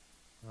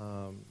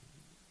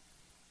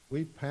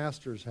 We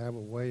pastors have a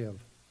way of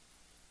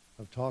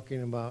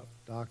talking about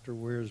Dr.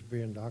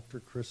 Wearsby and Dr.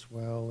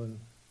 Criswell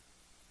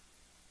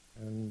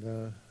and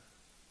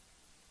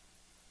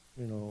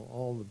you know,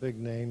 all the big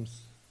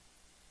names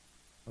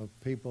of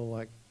people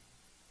like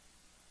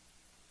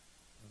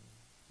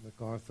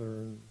MacArthur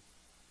and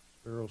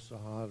Spiro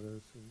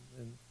Sahadas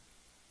and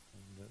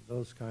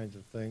those kinds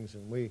of things,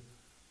 and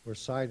we're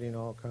citing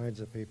all kinds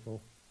of people.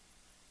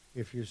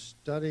 If you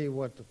study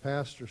what the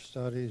pastor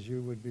studies,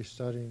 you would be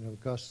studying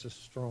Augustus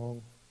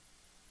Strong,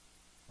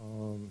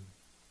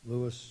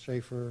 Louis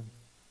Schaefer.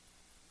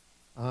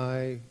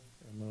 I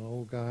am an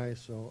old guy,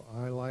 so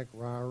I like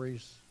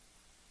Rari's.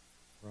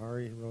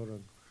 Rari wrote a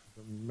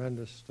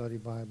tremendous study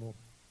Bible,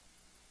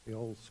 the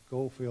old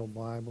Schofield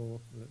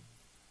Bible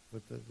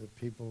that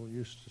people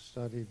used to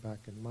study back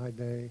in my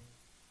day.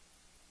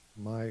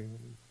 My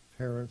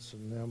parents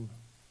and them,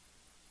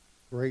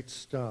 great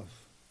stuff.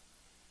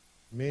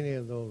 Many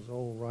of those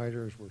old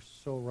writers were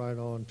so right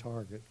on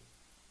target.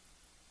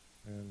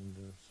 And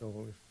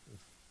so if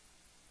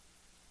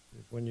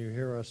when you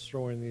hear us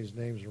throwing these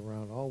names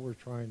around, all we're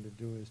trying to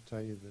do is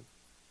tell you that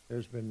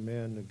there's been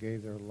men who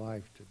gave their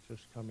life to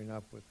just coming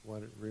up with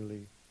what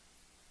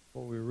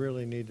we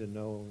really need to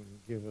know and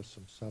give us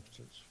some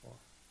substance for.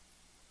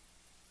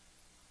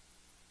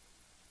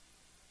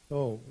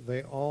 So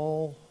they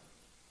all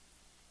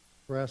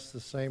express the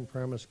same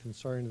premise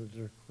concerning the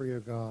decree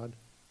of God,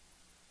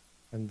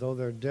 and though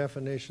their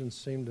definitions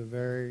seem to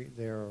vary,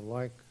 they are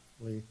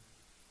likely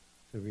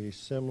to be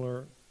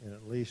similar in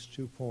at least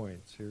 2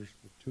 points. Here's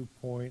the 2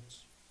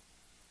 points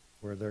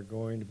where they're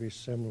going to be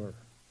similar.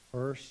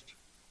 First,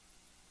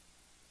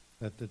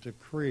 that the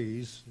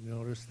decrees,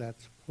 notice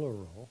that's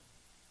plural,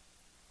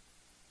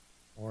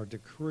 or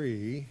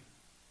decree,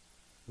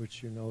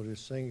 which you note is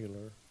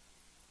singular.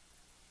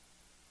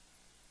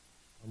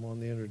 I'm on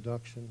the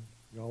introduction.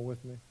 Y'all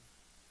with me?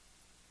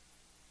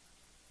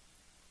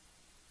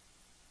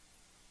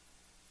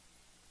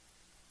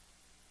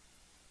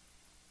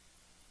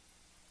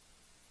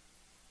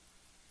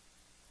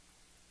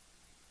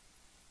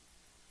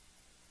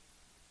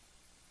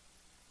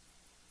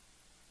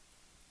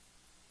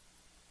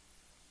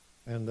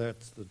 And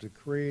that's the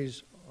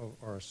decrees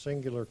are a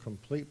singular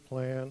complete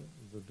plan,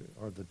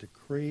 or the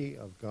decree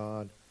of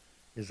God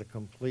is a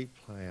complete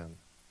plan.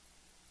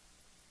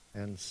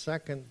 And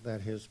second,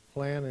 that his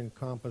plan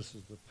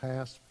encompasses the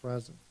past,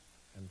 present,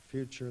 and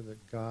future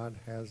that God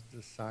has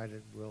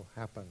decided will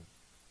happen.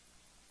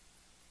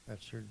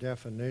 That's your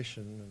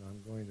definition, and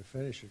I'm going to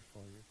finish it for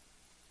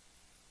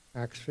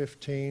you. Acts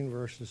 15,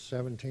 verses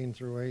 17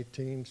 through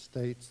 18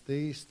 states,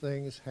 "These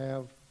things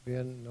have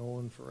been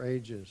known for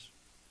ages."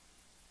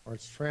 Or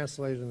it's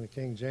translated in the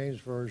King James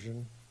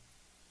Version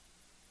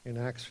in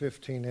Acts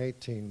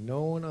 15:18,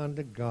 "Known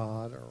unto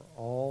God are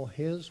all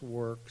his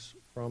works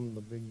from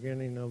the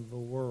beginning of the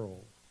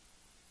world."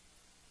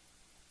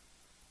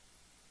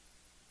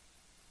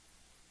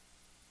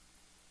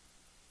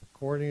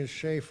 According to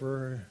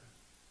Schaefer,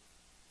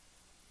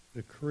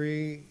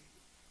 decrees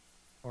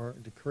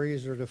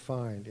are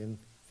defined. In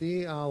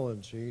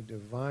theology,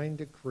 divine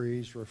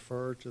decrees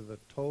refer to the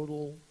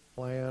total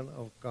plan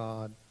of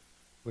God,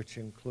 which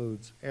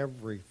includes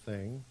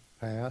everything,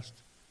 past,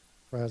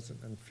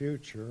 present, and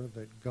future,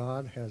 that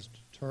God has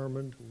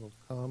determined will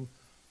come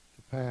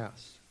to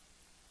pass.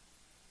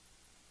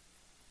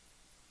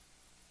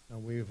 Now,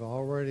 we've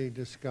already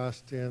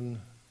discussed in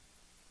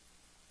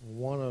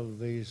one of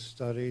these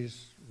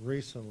studies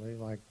recently,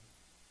 like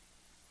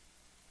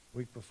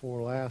week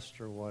before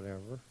last or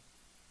whatever,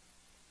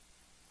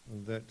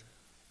 that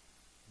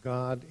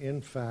God,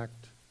 in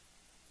fact,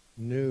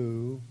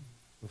 knew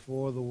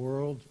before the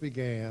world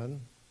began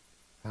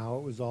how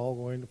it was all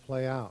going to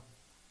play out.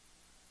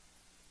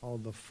 All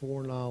the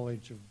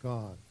foreknowledge of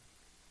God.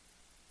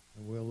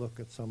 And we'll look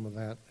at some of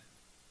that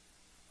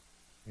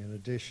in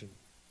addition.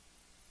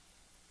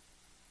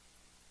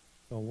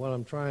 So what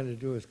I'm trying to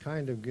do is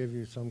kind of give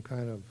you some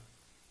kind of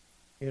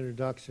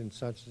introduction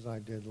such as I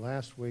did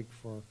last week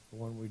for the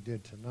one we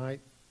did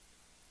tonight,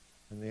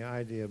 and the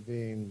idea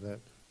being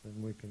that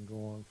then we can go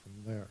on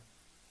from there.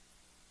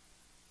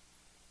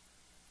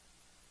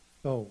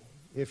 So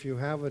if you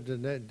have a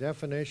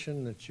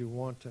definition that you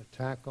want to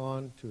tack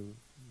on to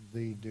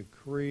the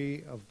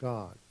decree of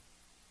God.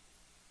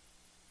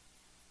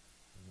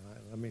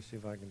 Let me see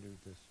if I can do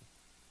this.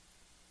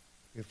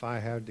 If I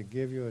had to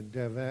give you a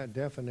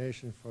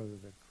definition for the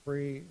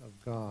decree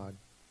of God,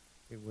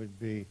 it would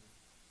be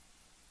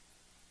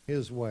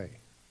His way.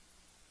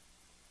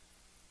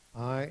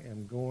 I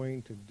am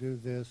going to do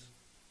this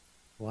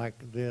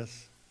like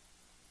this,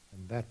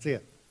 and that's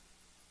it.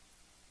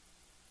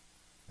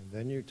 And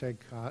then you take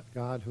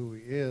God who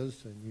He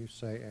is, and you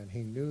say, and He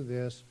knew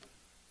this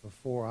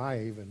before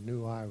I even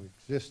knew I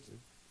existed,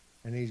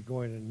 and He's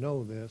going to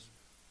know this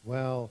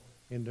well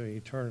into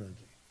eternity.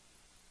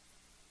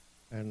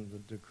 And the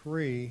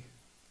decree,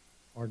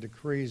 or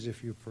decrees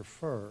if you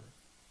prefer,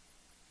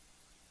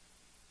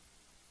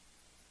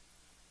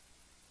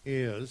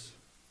 is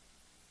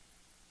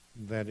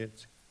that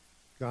it's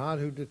God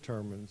who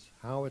determines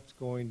how it's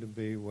going to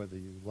be, whether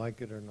you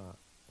like it or not.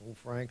 Old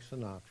Frank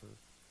Sinatra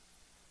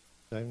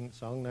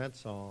sung that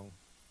song,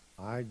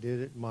 I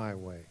did it my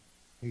way.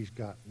 He's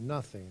got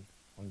nothing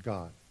on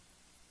God,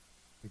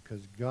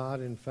 because God,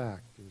 in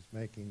fact, is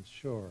making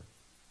sure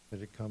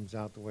that it comes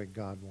out the way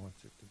God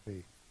wants it to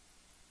be.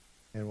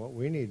 And what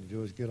we need to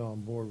do is get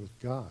on board with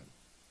God.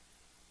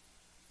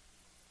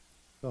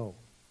 So,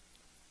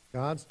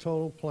 God's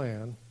total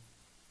plan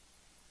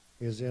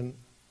is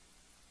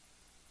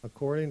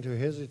according to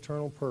His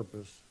eternal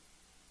purpose,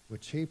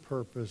 which He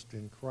purposed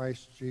in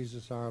Christ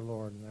Jesus our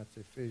Lord, and that's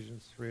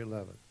Ephesians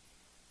 3:11.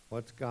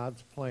 What's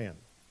God's plan?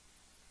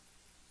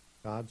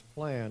 God's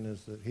plan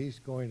is that He's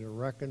going to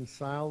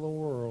reconcile the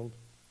world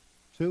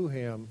to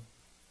Him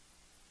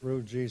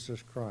through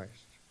Jesus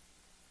Christ.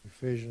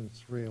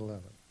 Ephesians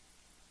 3:11.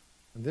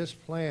 And this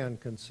plan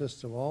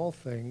consists of all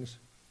things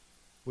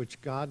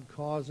which God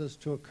causes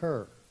to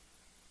occur.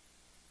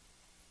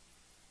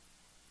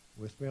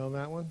 With me on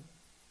that one?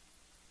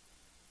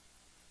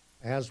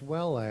 As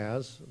well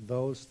as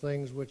those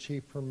things which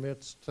He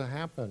permits to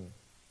happen,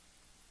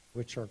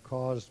 which are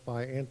caused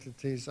by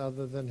entities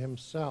other than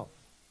Himself.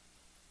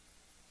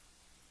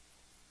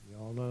 You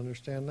all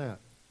understand that?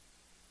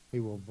 He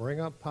will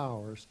bring up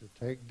powers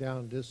to take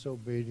down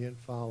disobedient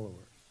followers.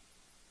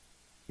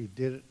 He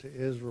did it to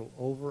Israel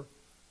over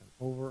and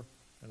over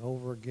and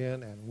over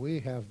again, and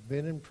we have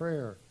been in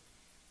prayer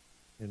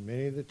in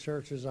many of the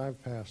churches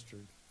I've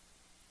pastored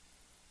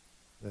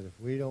that if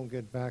we don't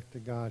get back to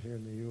God here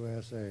in the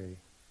USA,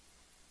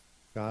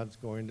 God's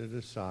going to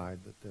decide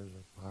that there's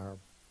a power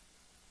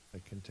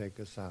that can take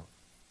us out.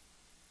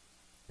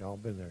 Y'all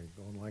been there.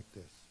 You're going like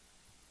this.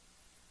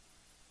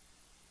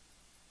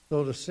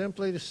 So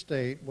to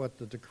state what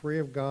the decree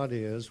of God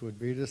is would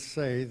be to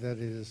say that it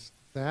is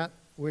that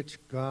which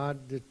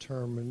God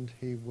determined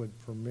He would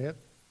permit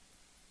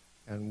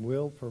and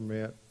will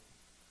permit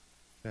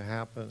to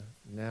happen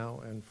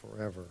now and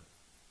forever.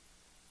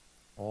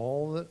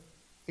 All that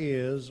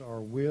is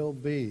or will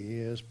be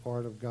is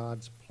part of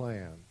God's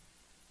plan.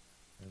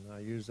 And I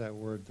use that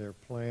word there,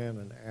 plan,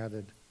 and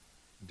added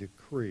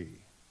decree.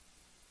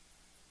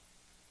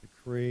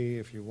 Decree,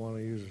 if you want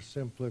to use a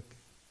simplic,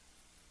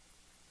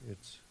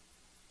 it's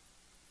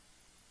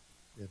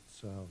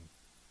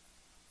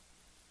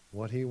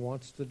what He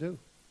wants to do.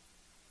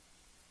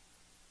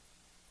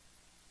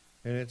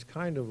 And it's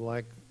kind of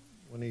like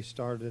when He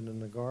started in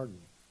the garden.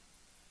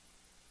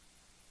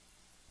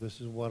 This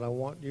is what I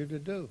want you to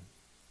do.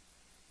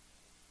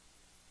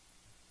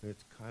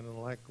 It's kind of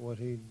like what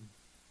He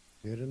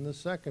did in the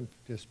second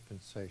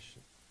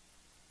dispensation.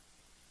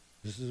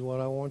 This is what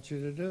I want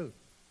you to do.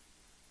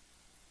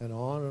 And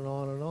on and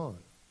on and on.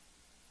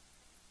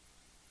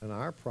 And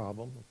our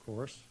problem, of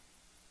course,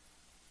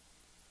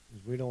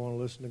 is we don't want to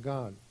listen to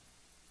God.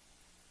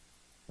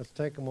 Let's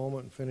take a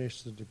moment and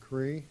finish the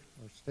decree,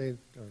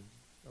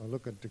 or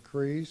look at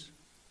decrees.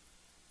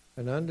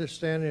 An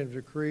understanding of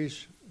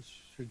decrees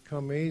should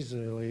come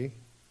easily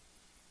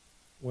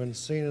when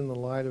seen in the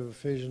light of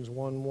Ephesians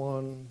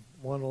 1:1,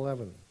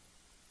 1:11.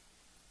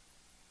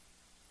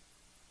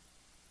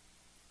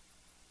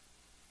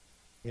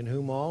 In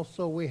whom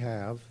also we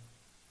have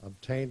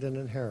obtained an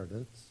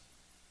inheritance,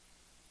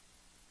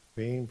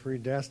 being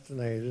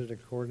predestinated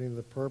according to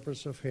the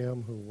purpose of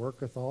Him who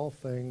worketh all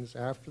things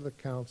after the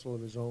counsel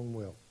of His own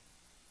will.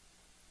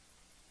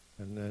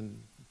 And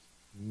then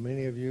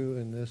many of you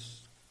in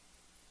this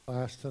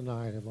class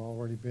tonight have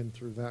already been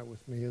through that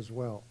with me as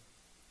well.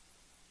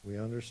 We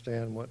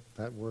understand what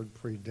that word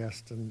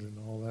predestined and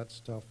all that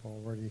stuff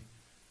already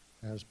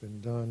has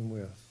been done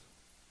with.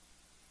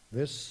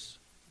 This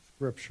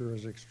Scripture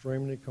is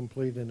extremely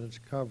complete in its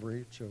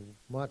coverage of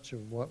much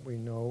of what we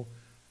know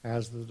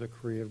as the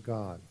decree of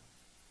God.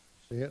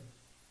 See it?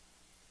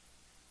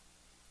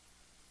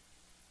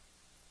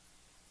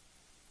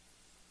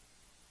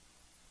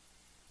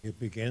 It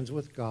begins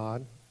with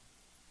God,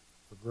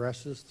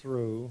 progresses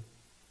through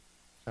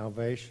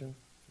salvation,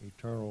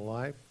 eternal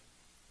life,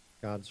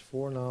 God's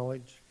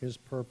foreknowledge, His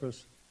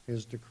purpose,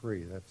 His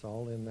decree. That's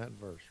all in that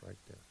verse right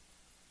there.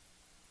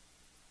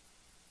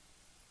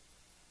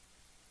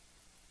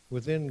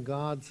 Within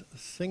God's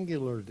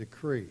singular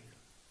decree,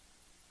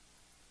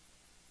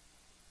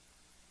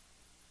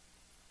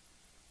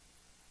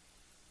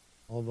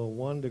 although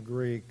one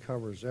decree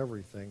covers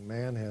everything,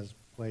 man has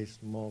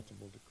placed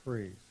multiple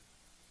decrees.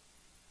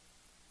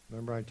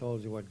 Remember I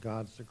told you what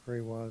God's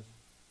decree was?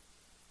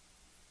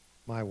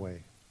 My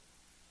way.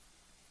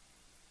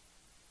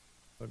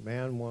 But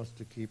man wants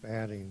to keep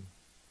adding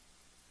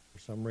for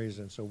some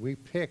reason. So we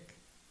pick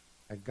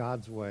at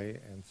God's way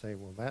and say,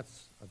 well,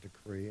 that's a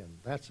decree, and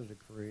that's a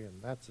decree,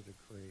 and that's a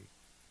decree.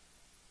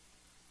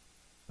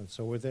 And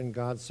so within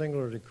God's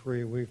singular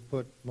decree, we've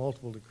put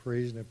multiple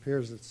decrees, and it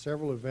appears that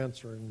several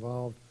events are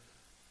involved,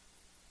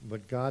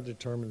 but God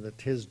determined that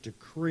his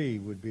decree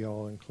would be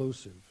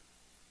all-inclusive.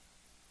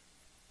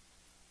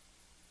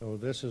 So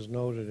this is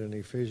noted in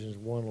Ephesians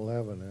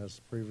 1:11,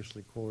 as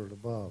previously quoted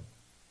above.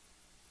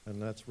 And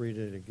let's read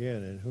it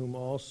again. In whom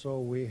also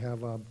we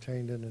have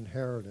obtained an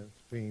inheritance,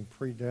 being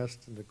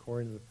predestined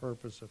according to the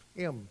purpose of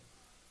him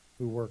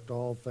who worked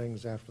all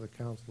things after the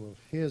counsel of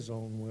his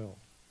own will.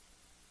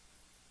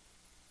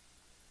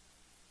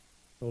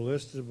 So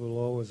listed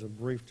below is a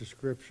brief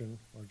description,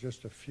 or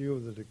just a few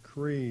of the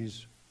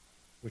decrees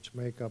which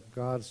make up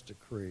God's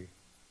decree.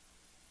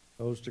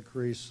 Those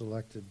decrees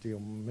selected deal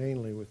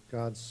mainly with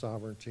God's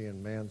sovereignty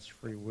and man's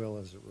free will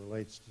as it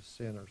relates to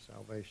sin or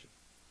salvation.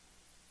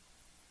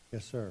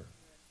 Yes, sir.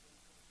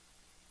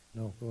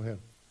 No, go ahead.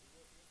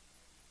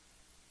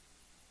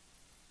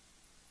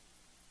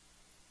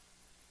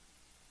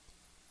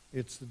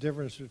 It's the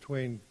difference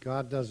between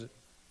God does it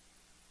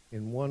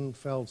in one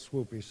fell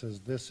swoop. He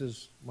says, this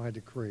is my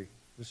decree.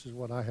 This is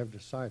what I have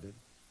decided.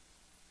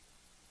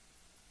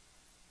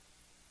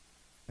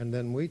 And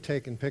then we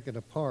take and pick it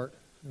apart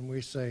and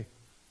we say,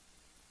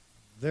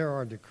 there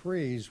are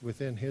decrees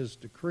within his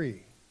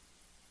decree.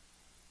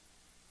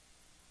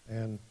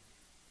 And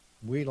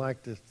we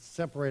like to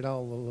separate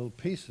all the little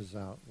pieces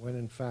out, when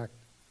in fact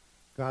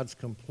God's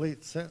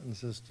complete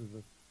sentences to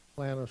the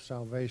plan of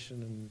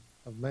salvation and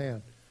of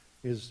man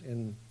is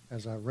in,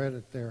 as I read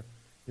it there,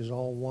 is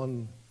all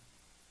one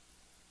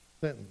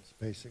sentence,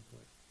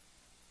 basically.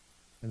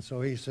 And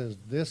so he says,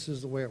 this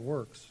is the way it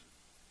works.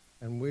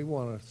 And we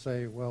want to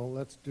say, well,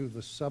 let's do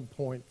the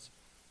subpoints,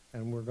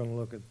 and we're going to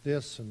look at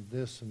this and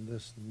this and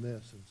this and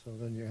this. And so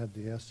then you had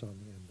the S on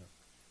the end of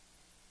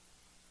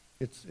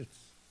it. It's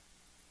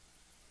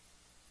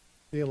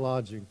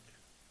theologians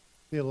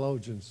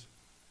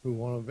who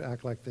want to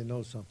act like they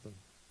know something.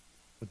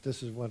 But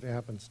this is what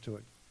happens to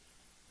it.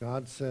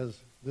 God says,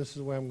 this is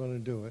the way I'm going to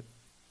do it.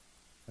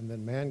 And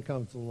then man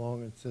comes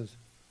along and says,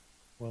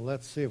 well,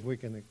 let's see if we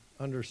can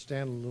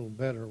understand a little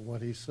better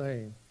what he's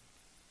saying.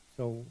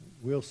 So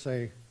we'll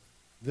say,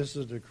 this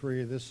is a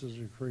decree, this is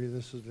a decree,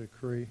 this is a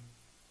decree,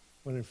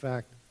 when in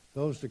fact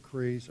those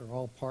decrees are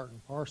all part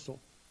and parcel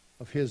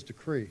of his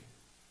decree.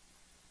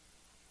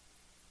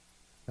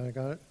 Kind of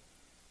got it?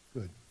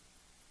 Good.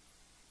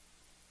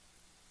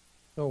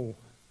 So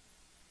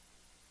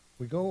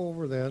we go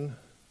over then,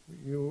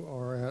 you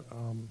are at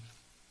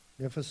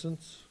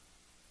Magnificence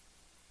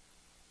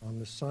on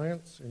the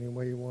science, any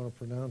way you want to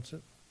pronounce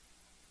it.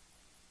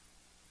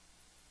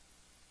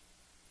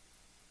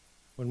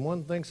 When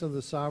one thinks of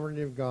the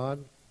sovereignty of God,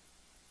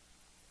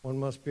 one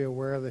must be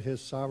aware that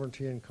his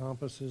sovereignty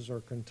encompasses or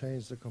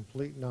contains the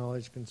complete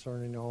knowledge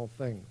concerning all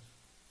things.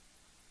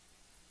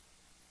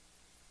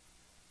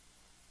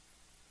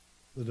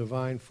 The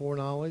divine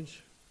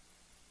foreknowledge.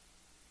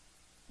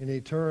 In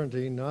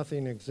eternity,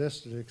 nothing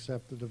existed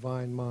except the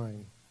divine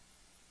mind.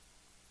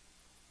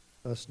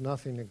 Thus,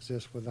 nothing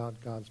exists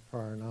without God's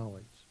prior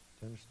knowledge.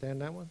 Do you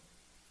understand that one?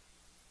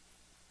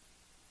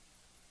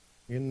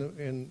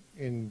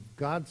 In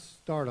God's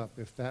startup,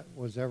 if that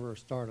was ever a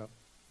startup,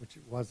 which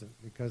it wasn't,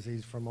 because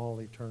he's from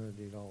all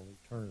eternity to all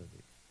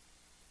eternity.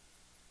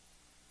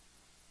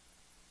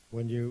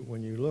 When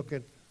you look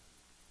at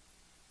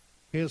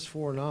his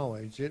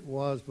foreknowledge, it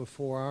was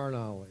before our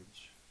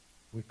knowledge.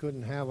 We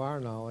couldn't have our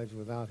knowledge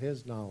without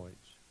his knowledge.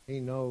 He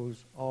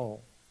knows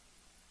all.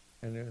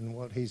 And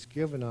what he's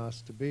given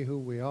us to be who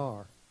we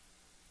are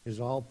is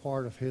all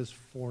part of his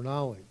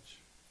foreknowledge.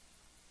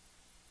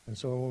 And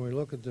so when we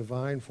look at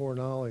divine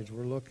foreknowledge,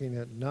 we're looking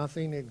at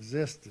nothing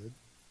existed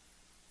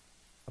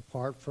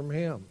apart from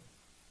him.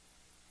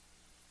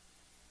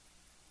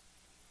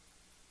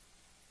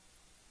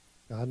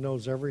 God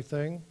knows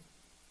everything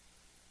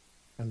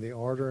and the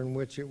order in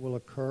which it will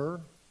occur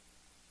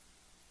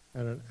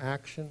and an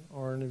action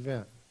or an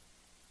event.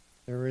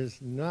 There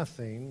is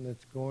nothing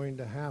that's going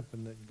to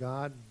happen that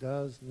God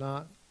does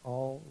not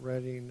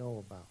already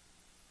know about.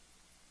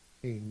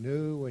 He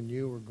knew when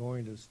you were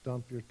going to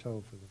stump your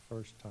toe for the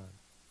first time.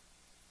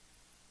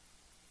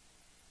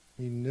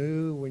 He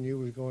knew when you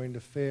were going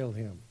to fail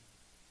him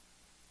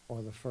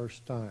for the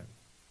first time.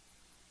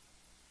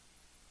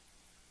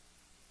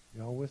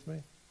 Y'all with me?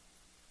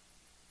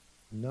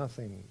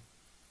 Nothing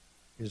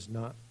is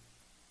not.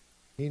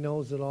 He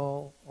knows it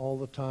all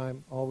the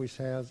time, always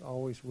has,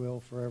 always will,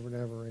 forever and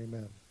ever.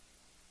 Amen.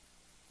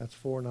 That's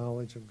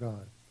foreknowledge of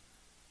God.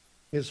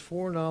 His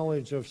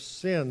foreknowledge of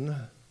sin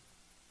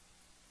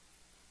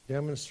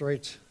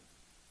demonstrates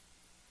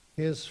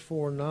his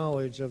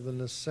foreknowledge of the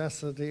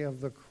necessity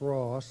of the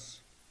cross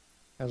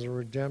as a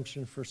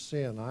redemption for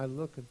sin. I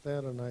look at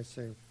that and I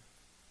say,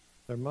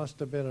 there must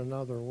have been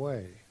another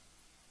way.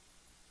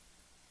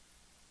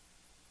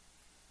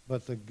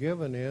 But the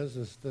given is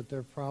that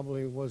there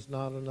probably was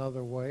not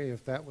another way.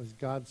 If that was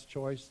God's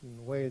choice and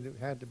the way it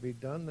had to be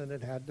done, then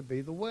it had to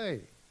be the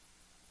way.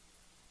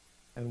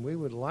 And we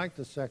would like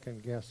to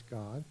second guess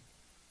God.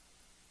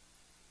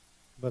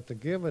 But the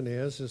given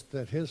is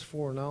that his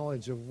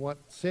foreknowledge of what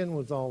sin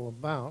was all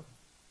about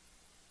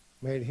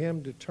made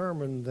him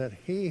determine that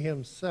he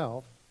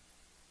himself,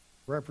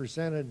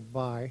 represented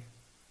by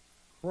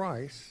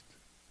Christ,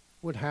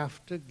 would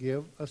have to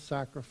give a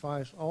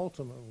sacrifice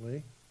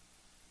ultimately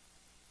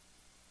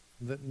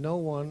that no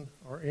one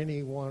or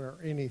anyone or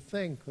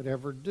anything could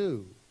ever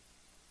do.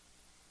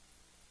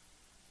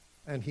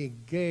 And he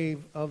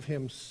gave of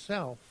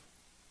himself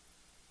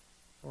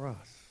for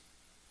us.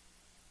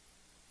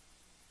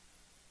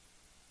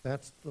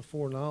 That's the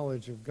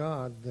foreknowledge of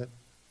God, that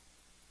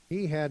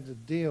he had to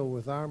deal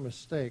with our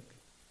mistake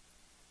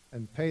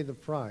and pay the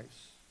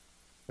price.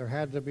 There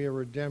had to be a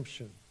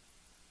redemption.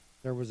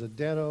 There was a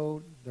debt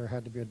owed. There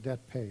had to be a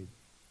debt paid.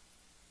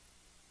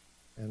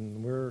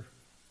 And we're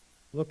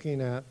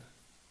looking at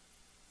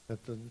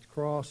that the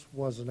cross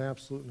was an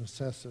absolute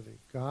necessity.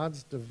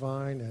 God's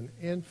divine and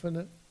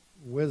infinite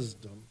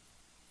wisdom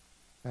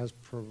has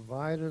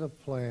provided a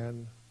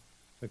plan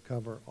to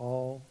cover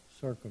all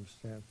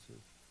circumstances.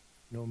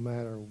 No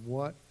matter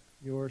what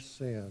your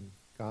sin,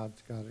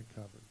 God's got it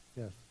covered.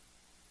 Yes.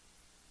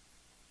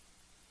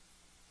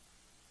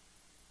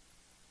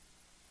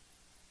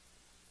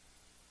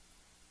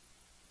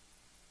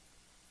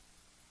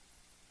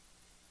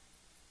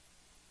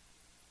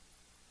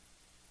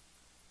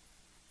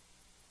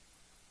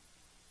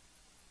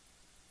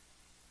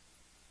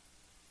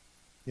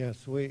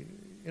 Yes,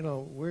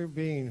 we're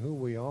being who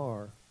we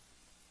are,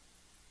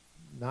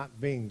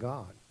 not being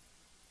God.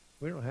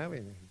 We don't have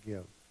anything to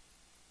give.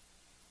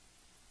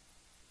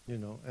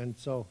 And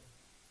so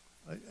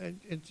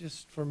it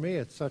just, for me,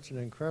 it's such an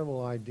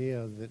incredible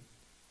idea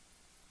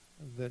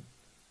that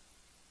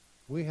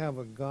we have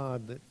a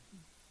God that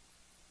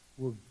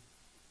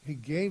he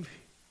gave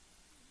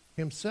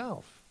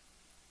himself.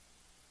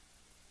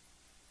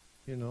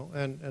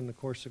 And of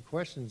course the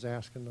question's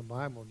asked in the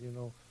Bible,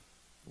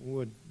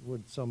 would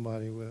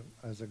somebody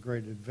as a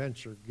great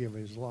adventure give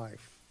his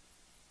life?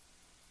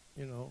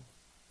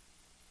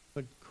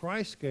 But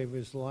Christ gave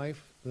his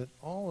life that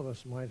all of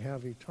us might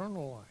have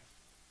eternal life.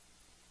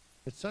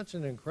 It's such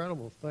an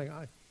incredible thing.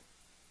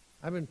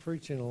 I've been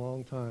preaching a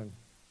long time,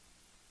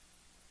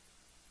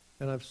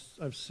 and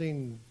I've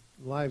seen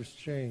lives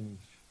change.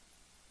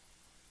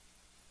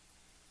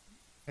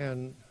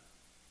 And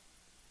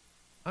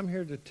I'm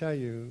here to tell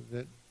you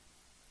that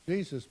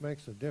Jesus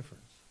makes a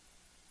difference.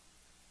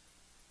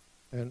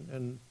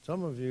 And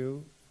some of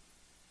you,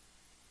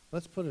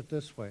 let's put it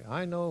this way.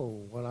 I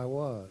know what I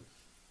was.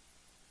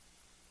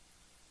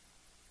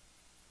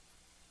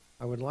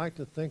 I would like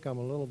to think I'm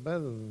a little better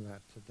than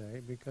that today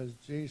because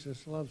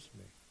Jesus loves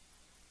me.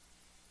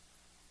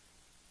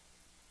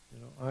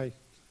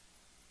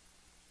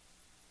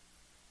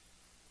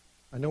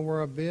 I know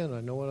where I've been.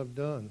 I know what I've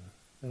done.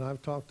 And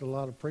I've talked to a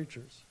lot of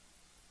preachers.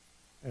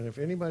 And if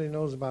anybody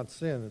knows about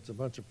sin, it's a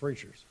bunch of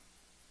preachers.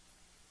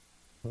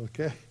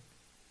 Okay?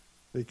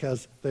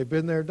 Because they've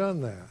been there,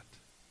 done that.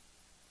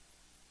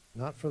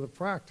 Not for the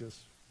practice,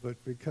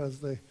 but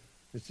because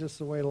it's just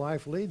the way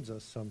life leads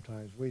us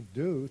sometimes. We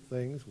do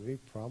things we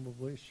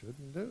probably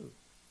shouldn't do.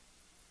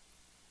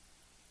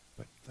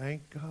 But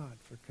thank God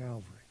for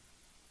Calvary.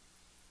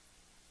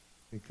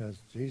 Because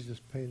Jesus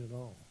paid it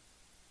all.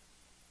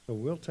 So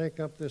we'll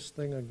take up this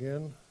thing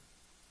again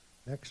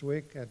next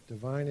week at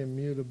divine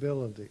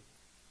immutability.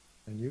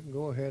 And you can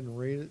go ahead and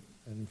read it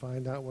and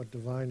find out what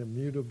divine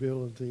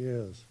immutability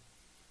is.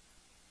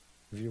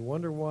 If you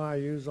wonder why I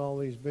use all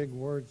these big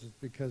words, it's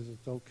because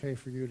it's okay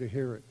for you to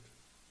hear it.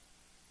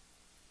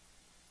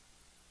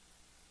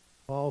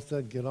 Paul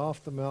said, get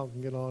off the milk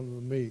and get on to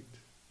the meat.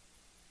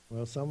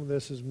 Well, some of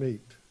this is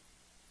meat.